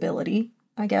responsibility,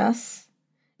 I guess.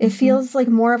 It feels like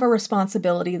more of a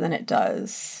responsibility than it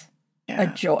does a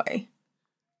joy.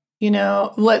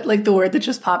 What, like the word that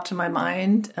just popped to my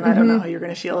mind, and I don't know how you're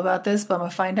going to feel about this, but I'm going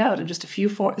to find out in just a few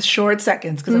short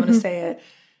seconds because I'm going to say it.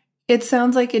 It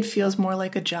sounds like it feels more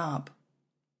like a job.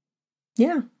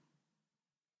 Yeah.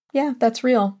 Yeah, that's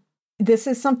real. This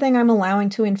is something I'm allowing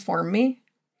to inform me.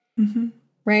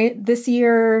 Right? This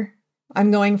year,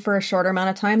 I'm going for a shorter amount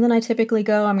of time than I typically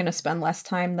go. I'm going to spend less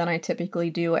time than I typically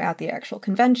do at the actual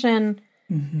convention.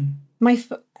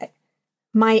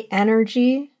 My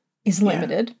energy is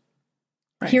limited.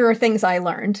 Right. Here are things I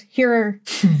learned.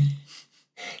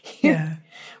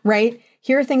 Right?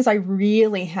 Here are things I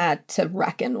really had to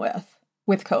reckon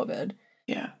with COVID.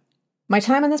 Yeah. My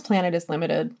time on this planet is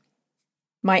limited.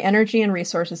 My energy and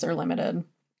resources are limited.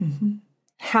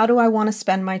 How do I want to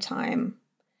spend my time?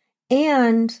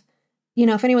 And,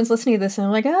 if anyone's listening to this and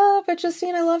I'm like, but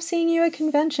Justine, I love seeing you at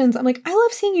conventions. I'm like, I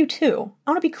love seeing you too.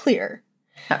 I want to be clear.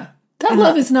 Yeah. That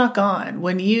love is not gone.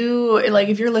 When you, like,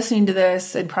 if you're listening to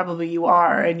this, and probably you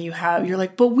are, and you're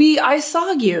like, but I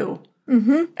saw you.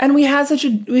 And we had such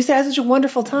a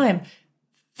wonderful time.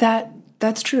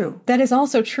 That's true. That is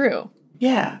also true.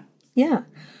 Yeah. Yeah.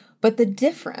 But the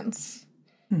difference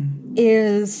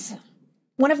is,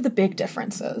 one of the big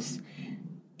differences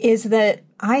is that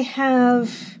I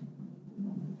have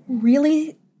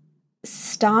really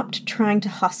stopped trying to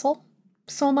hustle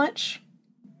so much.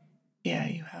 Yeah,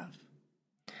 you have.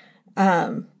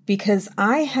 Because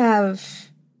I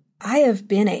have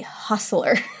been a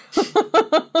hustler,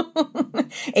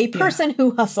 a person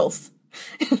who hustles.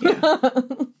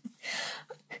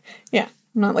 Yeah.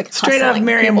 I'm not like straight up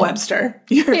Merriam-Webster.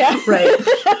 Right.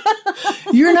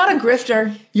 You're not a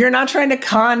grifter. You're not trying to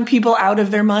con people out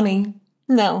of their money.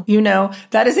 No.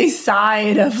 That is a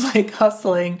side of like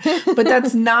hustling, but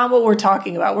that's not what we're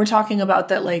talking about. We're talking about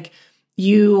that like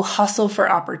you hustle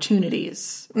for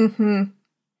opportunities.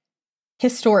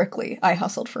 Historically, I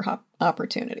hustled for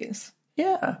opportunities.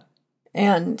 Yeah.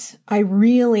 And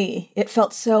it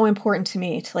felt so important to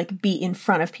me to like be in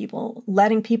front of people,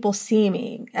 letting people see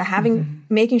me,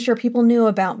 making sure people knew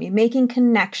about me, making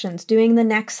connections, doing the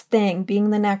next thing, being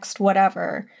the next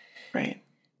whatever. Right.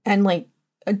 And like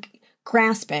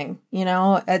grasping,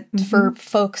 for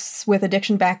folks with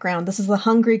addiction background, this is the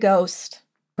hungry ghost.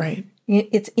 Right.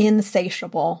 It's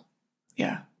insatiable.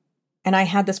 Yeah. And I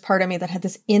had this part of me that had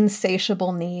this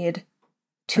insatiable need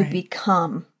to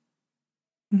become.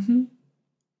 Mm-hmm.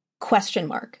 Question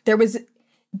mark. There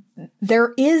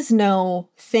is no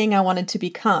thing I wanted to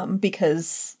become,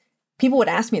 because people would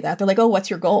ask me that. They're like, oh, what's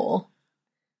your goal?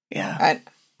 Yeah.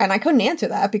 And I couldn't answer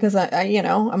that because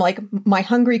I'm like, my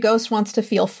hungry ghost wants to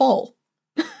feel full.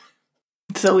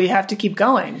 So we have to keep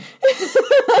going.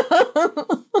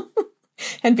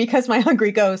 And because my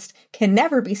hungry ghost can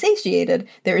never be satiated,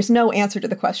 there is no answer to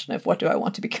the question of what do I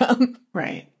want to become.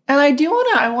 Right. And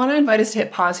I want to invite us to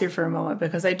hit pause here for a moment,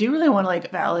 because I do really want to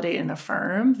like validate and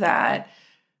affirm that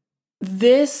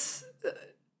the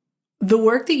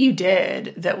work that you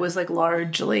did that was like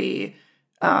largely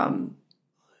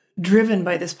driven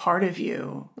by this part of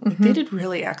you, like, they did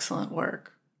really excellent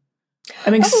work. I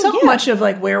mean, much of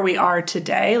like where we are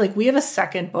today, like we have a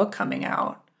second book coming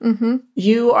out. Mm-hmm.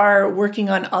 You are working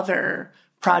on other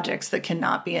projects that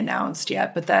cannot be announced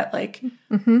yet, but that like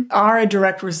are a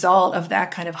direct result of that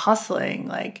kind of hustling.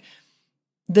 Like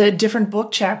the different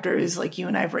book chapters like you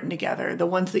and I have written together, the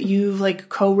ones that you've like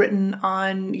co-written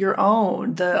on your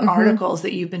own, the articles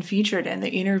that you've been featured in, the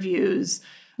interviews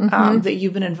that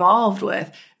you've been involved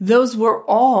with, those were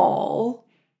all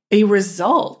a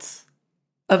result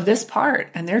of this part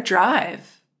and their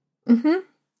drive. Mm-hmm.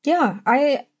 Yeah.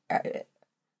 I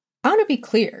want to be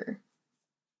clear.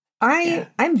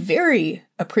 I'm very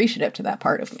appreciative to that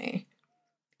part of me,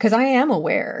 because I am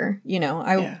aware,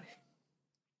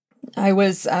 I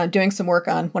was doing some work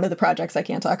on one of the projects I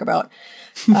can't talk about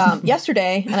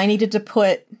yesterday, and I needed to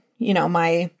put,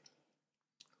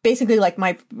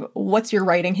 what's your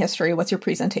writing history? What's your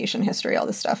presentation history? All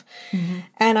this stuff. Mm-hmm.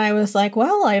 And I was like,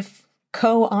 well, I've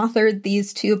co-authored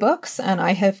these 2 books and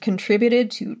I have contributed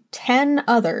to 10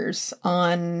 others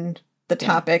on the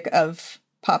topic of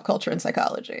pop culture and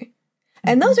psychology.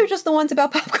 And those are just the ones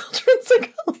about pop culture and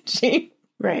psychology.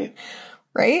 Right.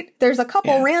 Right? There's a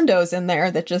couple randos in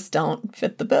there that just don't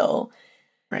fit the bill.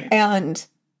 Right. And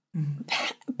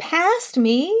past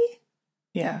me,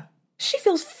 she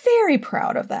feels very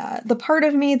proud of that. The part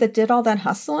of me that did all that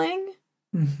hustling.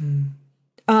 Mm-hmm.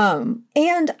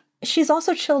 And she's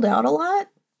also chilled out a lot,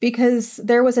 because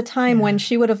there was a time when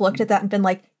she would have looked at that and been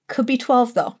like, could be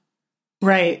 12 though.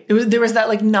 Right. There was that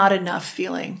like not enough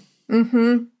feeling.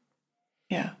 Mm-hmm.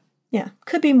 Yeah. Yeah.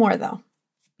 Could be more though.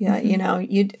 Yeah.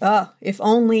 You'd, if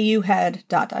only you had ...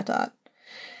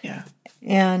 Yeah.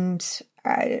 And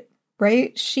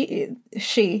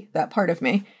she, that part of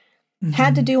me,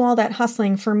 had to do all that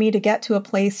hustling for me to get to a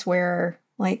place where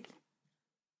like,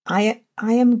 I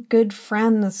am good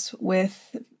friends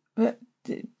with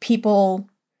people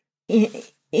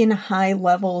in high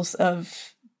levels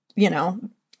of,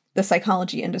 the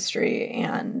psychology industry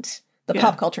and the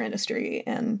pop culture industry.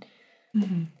 And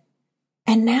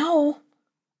now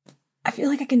I feel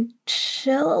like I can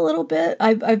chill a little bit.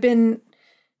 I've been,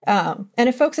 and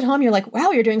if folks at home, you're like,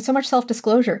 wow, you're doing so much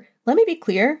self-disclosure. Let me be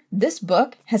clear. This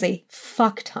book has a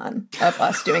fuck ton of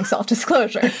us doing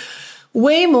self-disclosure.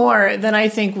 Way more than I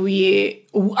think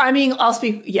I'll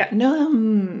speak. Yeah. No.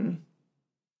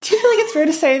 Do you feel like it's fair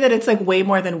to say that it's like way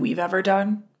more than we've ever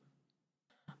done?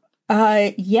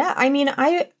 Yeah. I mean,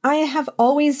 I have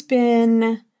always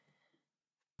been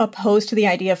opposed to the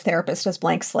idea of therapist as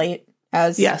blank slate,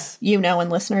 as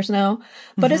and listeners know.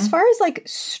 But as far as like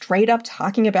straight up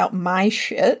talking about my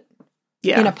shit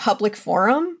in a public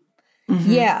forum,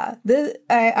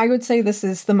 I would say this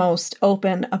is the most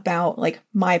open about like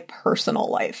my personal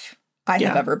life I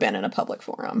have ever been in a public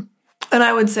forum. And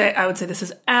I would say this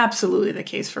is absolutely the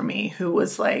case for me, who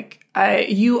was like, I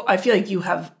feel like you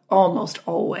have almost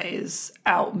always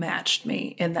outmatched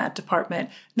me in that department.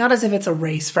 Not as if it's a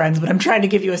race, friends, but I'm trying to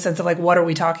give you a sense of like, what are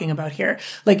we talking about here?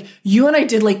 Like you and I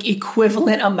did like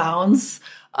equivalent amounts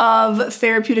of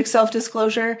therapeutic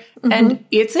self-disclosure. And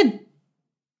it's a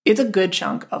good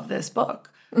chunk of this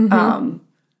book. And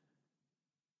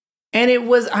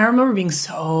I remember being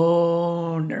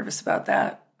so nervous about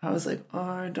that. I was like,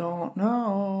 I don't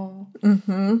know.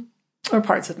 Or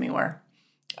parts of me were.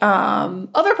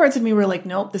 Other parts of me were like,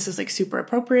 nope, this is like super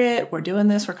appropriate. We're doing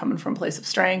this. We're coming from a place of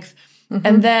strength.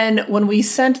 And then when we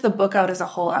sent the book out as a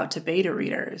whole out to beta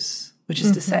readers, which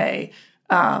is to say,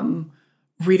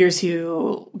 readers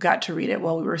who got to read it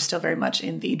while we were still very much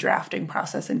in the drafting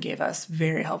process and gave us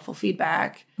very helpful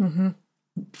feedback,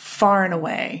 far and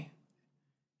away,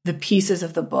 the pieces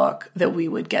of the book that we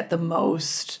would get the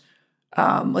most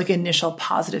like initial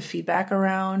positive feedback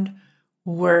around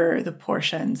were the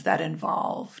portions that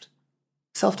involved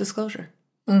self-disclosure.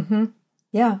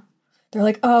 Yeah. They're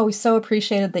like, oh, we so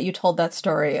appreciated that you told that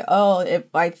story. Oh,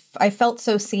 I felt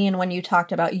so seen when you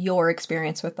talked about your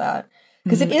experience with that.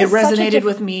 Because it resonated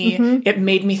with me. It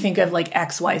made me think of like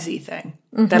XYZ thing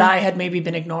that I had maybe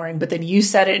been ignoring, but then you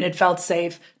said it and it felt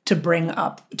safe to bring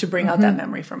out that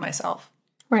memory for myself.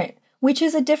 Right. Which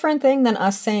is a different thing than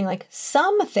us saying like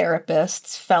some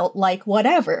therapists felt like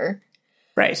whatever.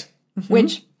 Right.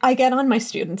 Which I get on my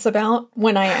students about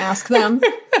when I ask them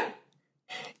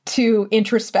to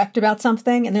introspect about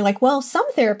something. And they're like, well,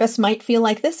 some therapists might feel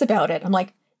like this about it. I'm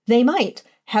like, they might.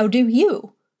 How do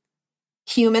you,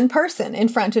 human person in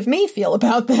front of me, feel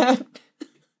about that?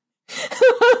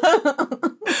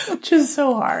 Just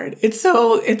so hard. It's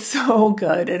so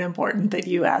good and important that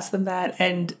you ask them that.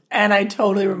 And I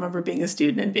totally remember being a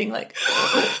student and being like,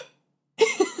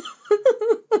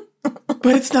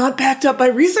 but it's not backed up by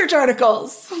research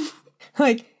articles.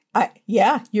 Like,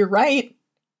 yeah, you're right.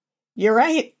 You're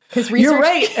right. You're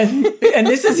right. And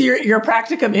this is your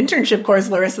practicum internship course,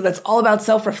 Larissa, that's all about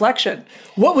self-reflection.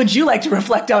 What would you like to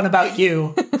reflect on about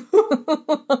you?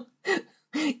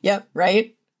 Yep,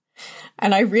 right.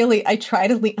 And I try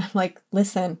to I'm like,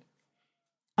 listen,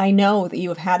 I know that you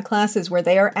have had classes where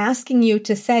they are asking you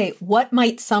to say, what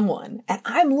might someone? And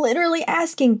I'm literally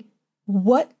asking,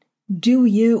 what do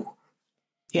you?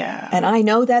 Yeah. And I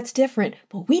know that's different,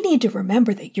 but we need to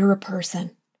remember that you're a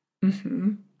person.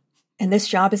 Mm-hmm. And this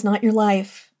job is not your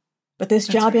life, but this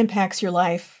job impacts your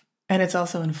life. And it's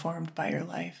also informed by your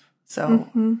life.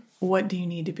 So what do you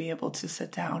need to be able to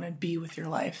sit down and be with your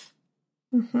life?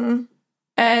 Mm-hmm.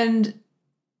 And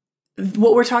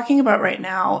what we're talking about right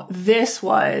now, this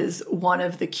was one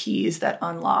of the keys that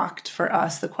unlocked for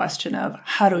us the question of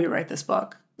how do we write this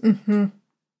book? Mm-hmm.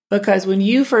 Because when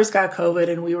you first got COVID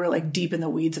and we were like deep in the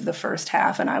weeds of the first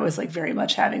half, and I was like very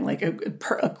much having like a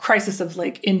crisis of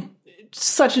like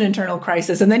such an internal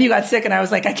crisis. And then you got sick and I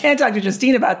was like, I can't talk to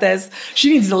Justine about this.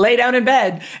 She needs to lay down in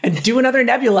bed and do another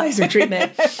nebulizer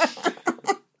treatment.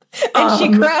 And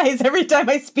she cries every time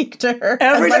I speak to her.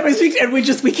 Every time I speak, and we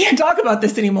can't talk about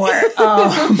this anymore.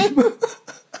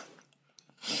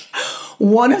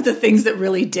 One of the things that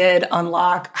really did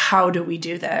unlock how do we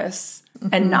do this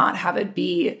and not have it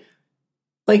be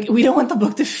like, we don't want the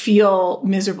book to feel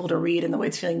miserable to read in the way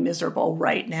it's feeling miserable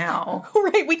right now.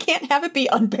 Right. We can't have it be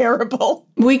unbearable.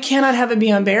 We cannot have it be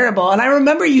unbearable. And I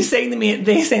remember you saying that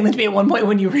to me at one point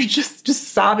when you were just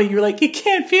sobbing, you were like, it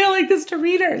can't feel like this to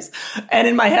readers. And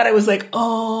in my head, I was like,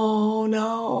 oh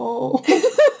no.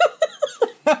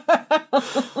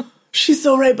 She's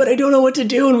so right, but I don't know what to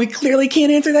do. And we clearly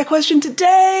can't answer that question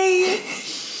today.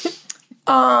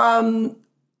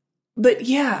 But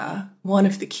yeah, one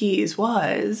of the keys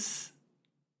was,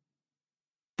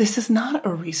 this is not a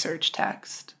research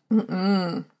text.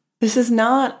 Mm-mm. This is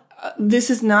not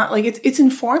like, it's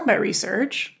informed by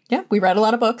research. Yeah, we read a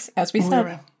lot of books, as we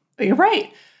said. You're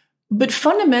right. But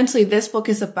fundamentally, this book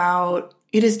is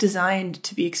it is designed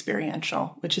to be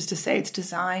experiential, which is to say it's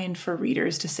designed for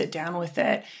readers to sit down with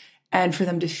it and for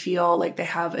them to feel like they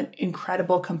have an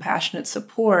incredible, compassionate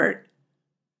support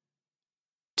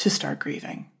to start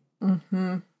grieving.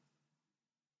 Mm-hmm.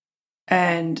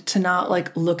 And to not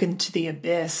like look into the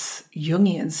abyss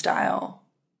Jungian style,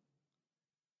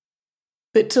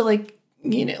 but to like,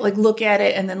 you know, like look at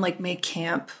it and then like make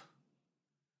camp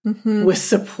with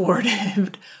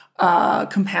supportive,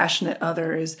 compassionate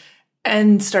others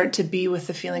and start to be with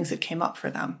the feelings that came up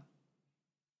for them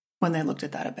when they looked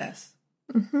at that abyss.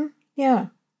 Mm-hmm. Yeah.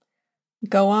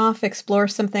 Go off, explore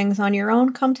some things on your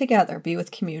own, come together, be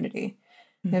with community.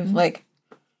 Have like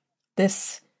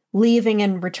this leaving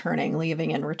and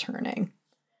returning,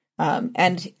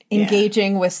 and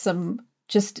engaging with some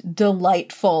just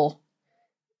delightful,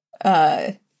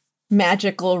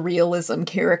 magical realism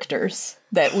characters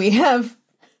that we have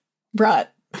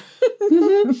brought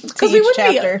to each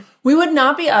chapter. We would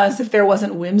not be us if there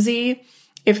wasn't whimsy,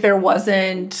 if there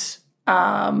wasn't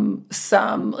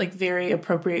some like very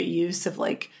appropriate use of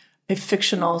like a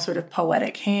fictional sort of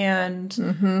poetic hand.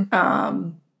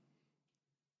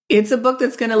 It's a book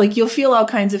that's going to like, you'll feel all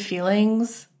kinds of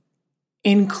feelings,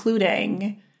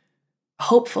 including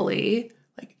hopefully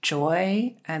like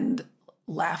joy and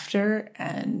laughter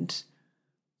and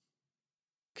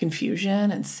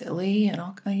confusion and silly and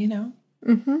all, you know.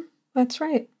 That's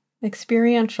right.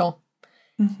 Experiential.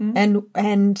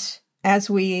 And as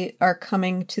we are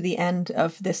coming to the end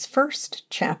of this first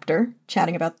chapter,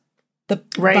 chatting about the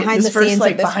behind the scenes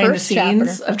of this first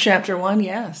chapter of chapter 1,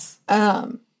 yes.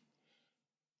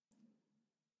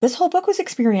 This whole book was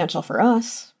experiential for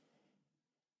us.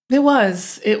 It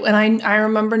was. And I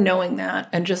remember knowing that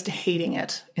and just hating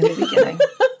it in the beginning.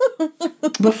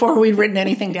 Before we'd written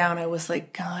anything down, I was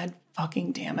like, God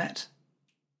fucking damn it.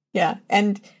 Yeah.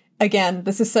 And again,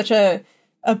 this is such a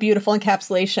a beautiful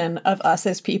encapsulation of us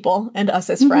as people and us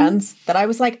as friends that I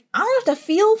was like, I don't have to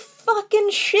feel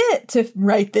fucking shit to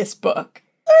write this book.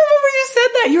 I remember you said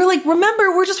that. You were like,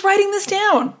 remember, we're just writing this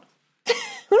down.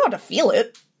 We don't have to feel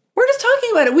it. We're just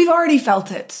talking about it. We've already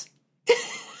felt it.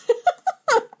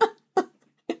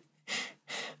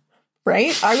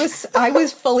 Right? I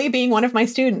was fully being one of my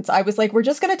students. I was like, we're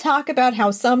just going to talk about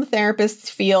how some therapists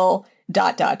feel ...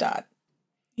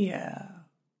 Yeah.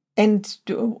 And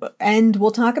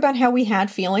we'll talk about how we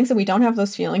had feelings and we don't have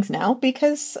those feelings now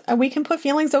because we can put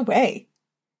feelings away.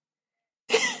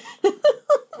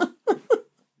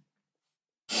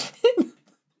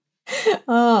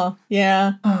 Oh,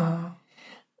 yeah. Oh.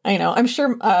 I know. I'm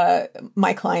sure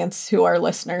my clients who are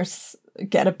listeners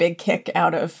get a big kick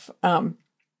out of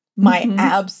my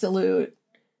absolute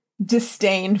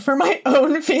disdain for my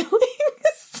own feelings.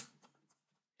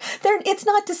 It's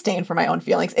not disdain for my own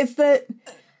feelings. It's that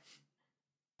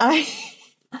I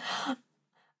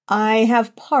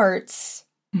have parts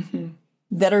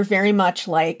that are very much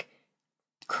like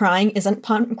crying isn't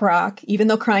punk rock, even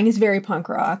though crying is very punk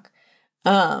rock.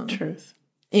 Truth.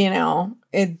 You know,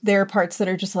 there are parts that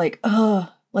are just like,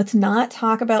 oh, let's not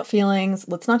talk about feelings.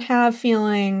 Let's not have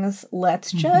feelings.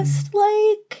 Let's just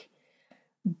like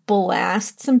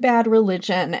blast some bad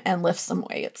religion and lift some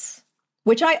weights,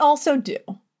 which I also do.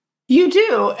 You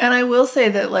do. And I will say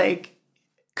that, like,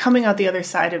 coming out the other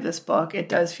side of this book, it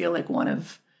does feel like one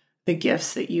of the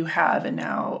gifts that you have and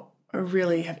now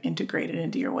really have integrated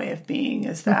into your way of being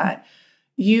is that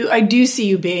I do see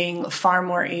you being far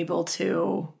more able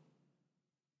to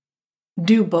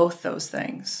do both those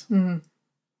things.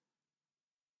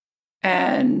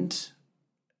 And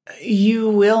you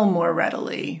will more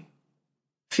readily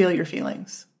feel your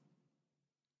feelings.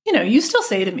 You know, you still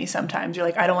say to me sometimes, you're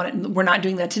like, I don't want to, we're not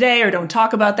doing that today, or don't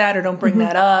talk about that, or don't bring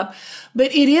that up.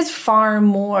 But it is far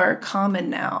more common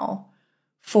now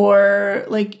for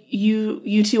like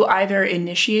you to either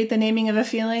initiate the naming of a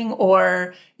feeling,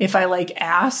 or if I like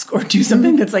ask or do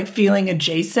something that's like feeling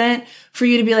adjacent, for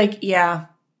you to be like, yeah,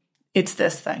 it's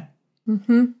this thing.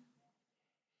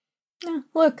 Yeah,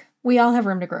 look, we all have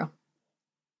room to grow.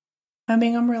 I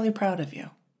mean, I'm really proud of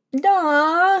you.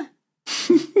 Duh.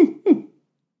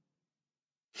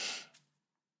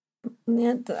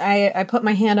 I put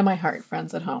my hand on my heart,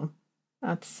 friends at home.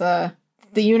 That's the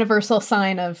universal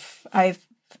sign of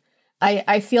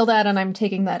I feel that, and I'm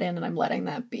taking that in, and I'm letting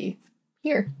that be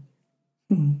here.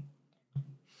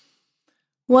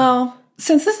 Well,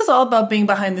 since this is all about being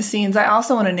behind the scenes, I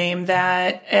also want to name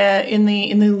that in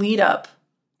the lead up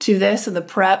to this and the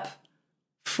prep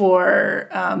for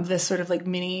this sort of like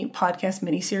mini podcast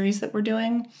mini series that we're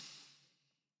doing,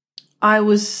 I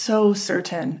was so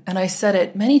certain, and I said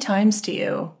it many times to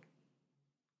you,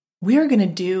 we are going to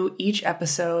do each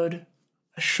episode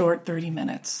a short 30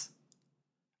 minutes.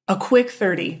 A quick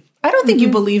 30. I don't think you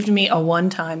believed me a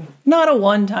one time. Not a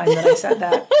one time that I said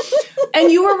that.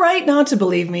 And you were right not to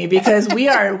believe me, because we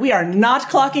are not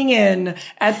clocking in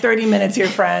at 30 minutes here,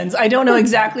 friends. I don't know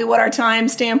exactly what our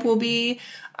timestamp will be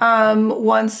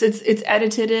once it's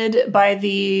edited by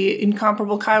the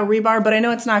incomparable Kyle Rebar, but I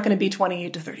know it's not going to be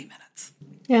 28 to 30 minutes.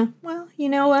 Yeah, well, you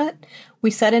know what? We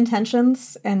set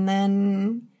intentions, and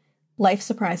then life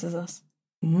surprises us.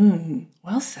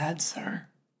 Well said, sir.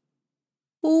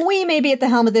 We may be at the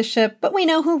helm of this ship, but we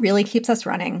know who really keeps us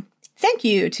running. Thank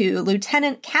you to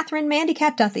Lieutenant Catherine Mandy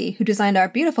Cat Duthie, who designed our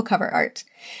beautiful cover art.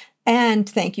 And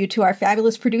thank you to our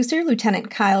fabulous producer, Lieutenant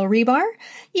Kyle Rebar.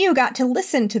 You got to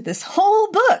listen to this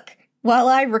whole book while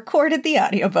I recorded the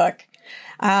audiobook.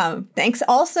 Thanks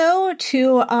also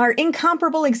to our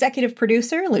incomparable executive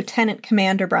producer, Lieutenant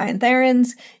Commander Brian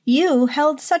Therens. You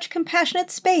held such compassionate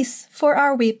space for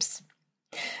our weeps.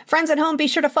 Friends at home, be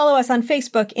sure to follow us on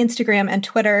Facebook, Instagram, and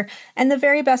Twitter. And the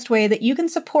very best way that you can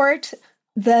support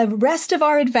the rest of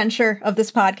our adventure of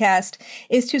this podcast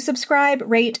is to subscribe,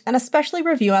 rate, and especially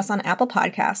review us on Apple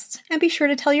Podcasts. And be sure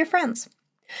to tell your friends.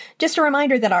 Just a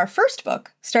reminder that our first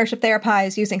book, Starship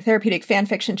Therapies, Using Therapeutic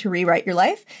Fanfiction to Rewrite Your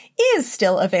Life, is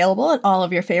still available at all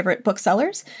of your favorite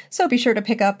booksellers. So be sure to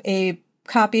pick up a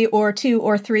copy or 2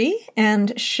 or 3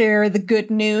 and share the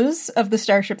good news of the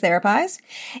Starship Therapies.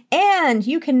 And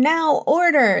you can now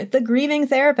order The Grieving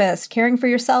Therapist, Caring for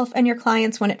Yourself and Your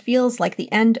Clients When It Feels Like the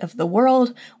End of the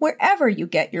World, wherever you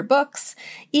get your books.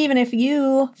 Even if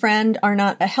you, friend, are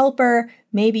not a helper,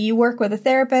 maybe you work with a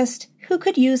therapist who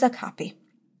could use a copy.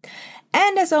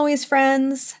 And as always,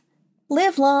 friends,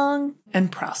 live long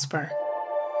and prosper.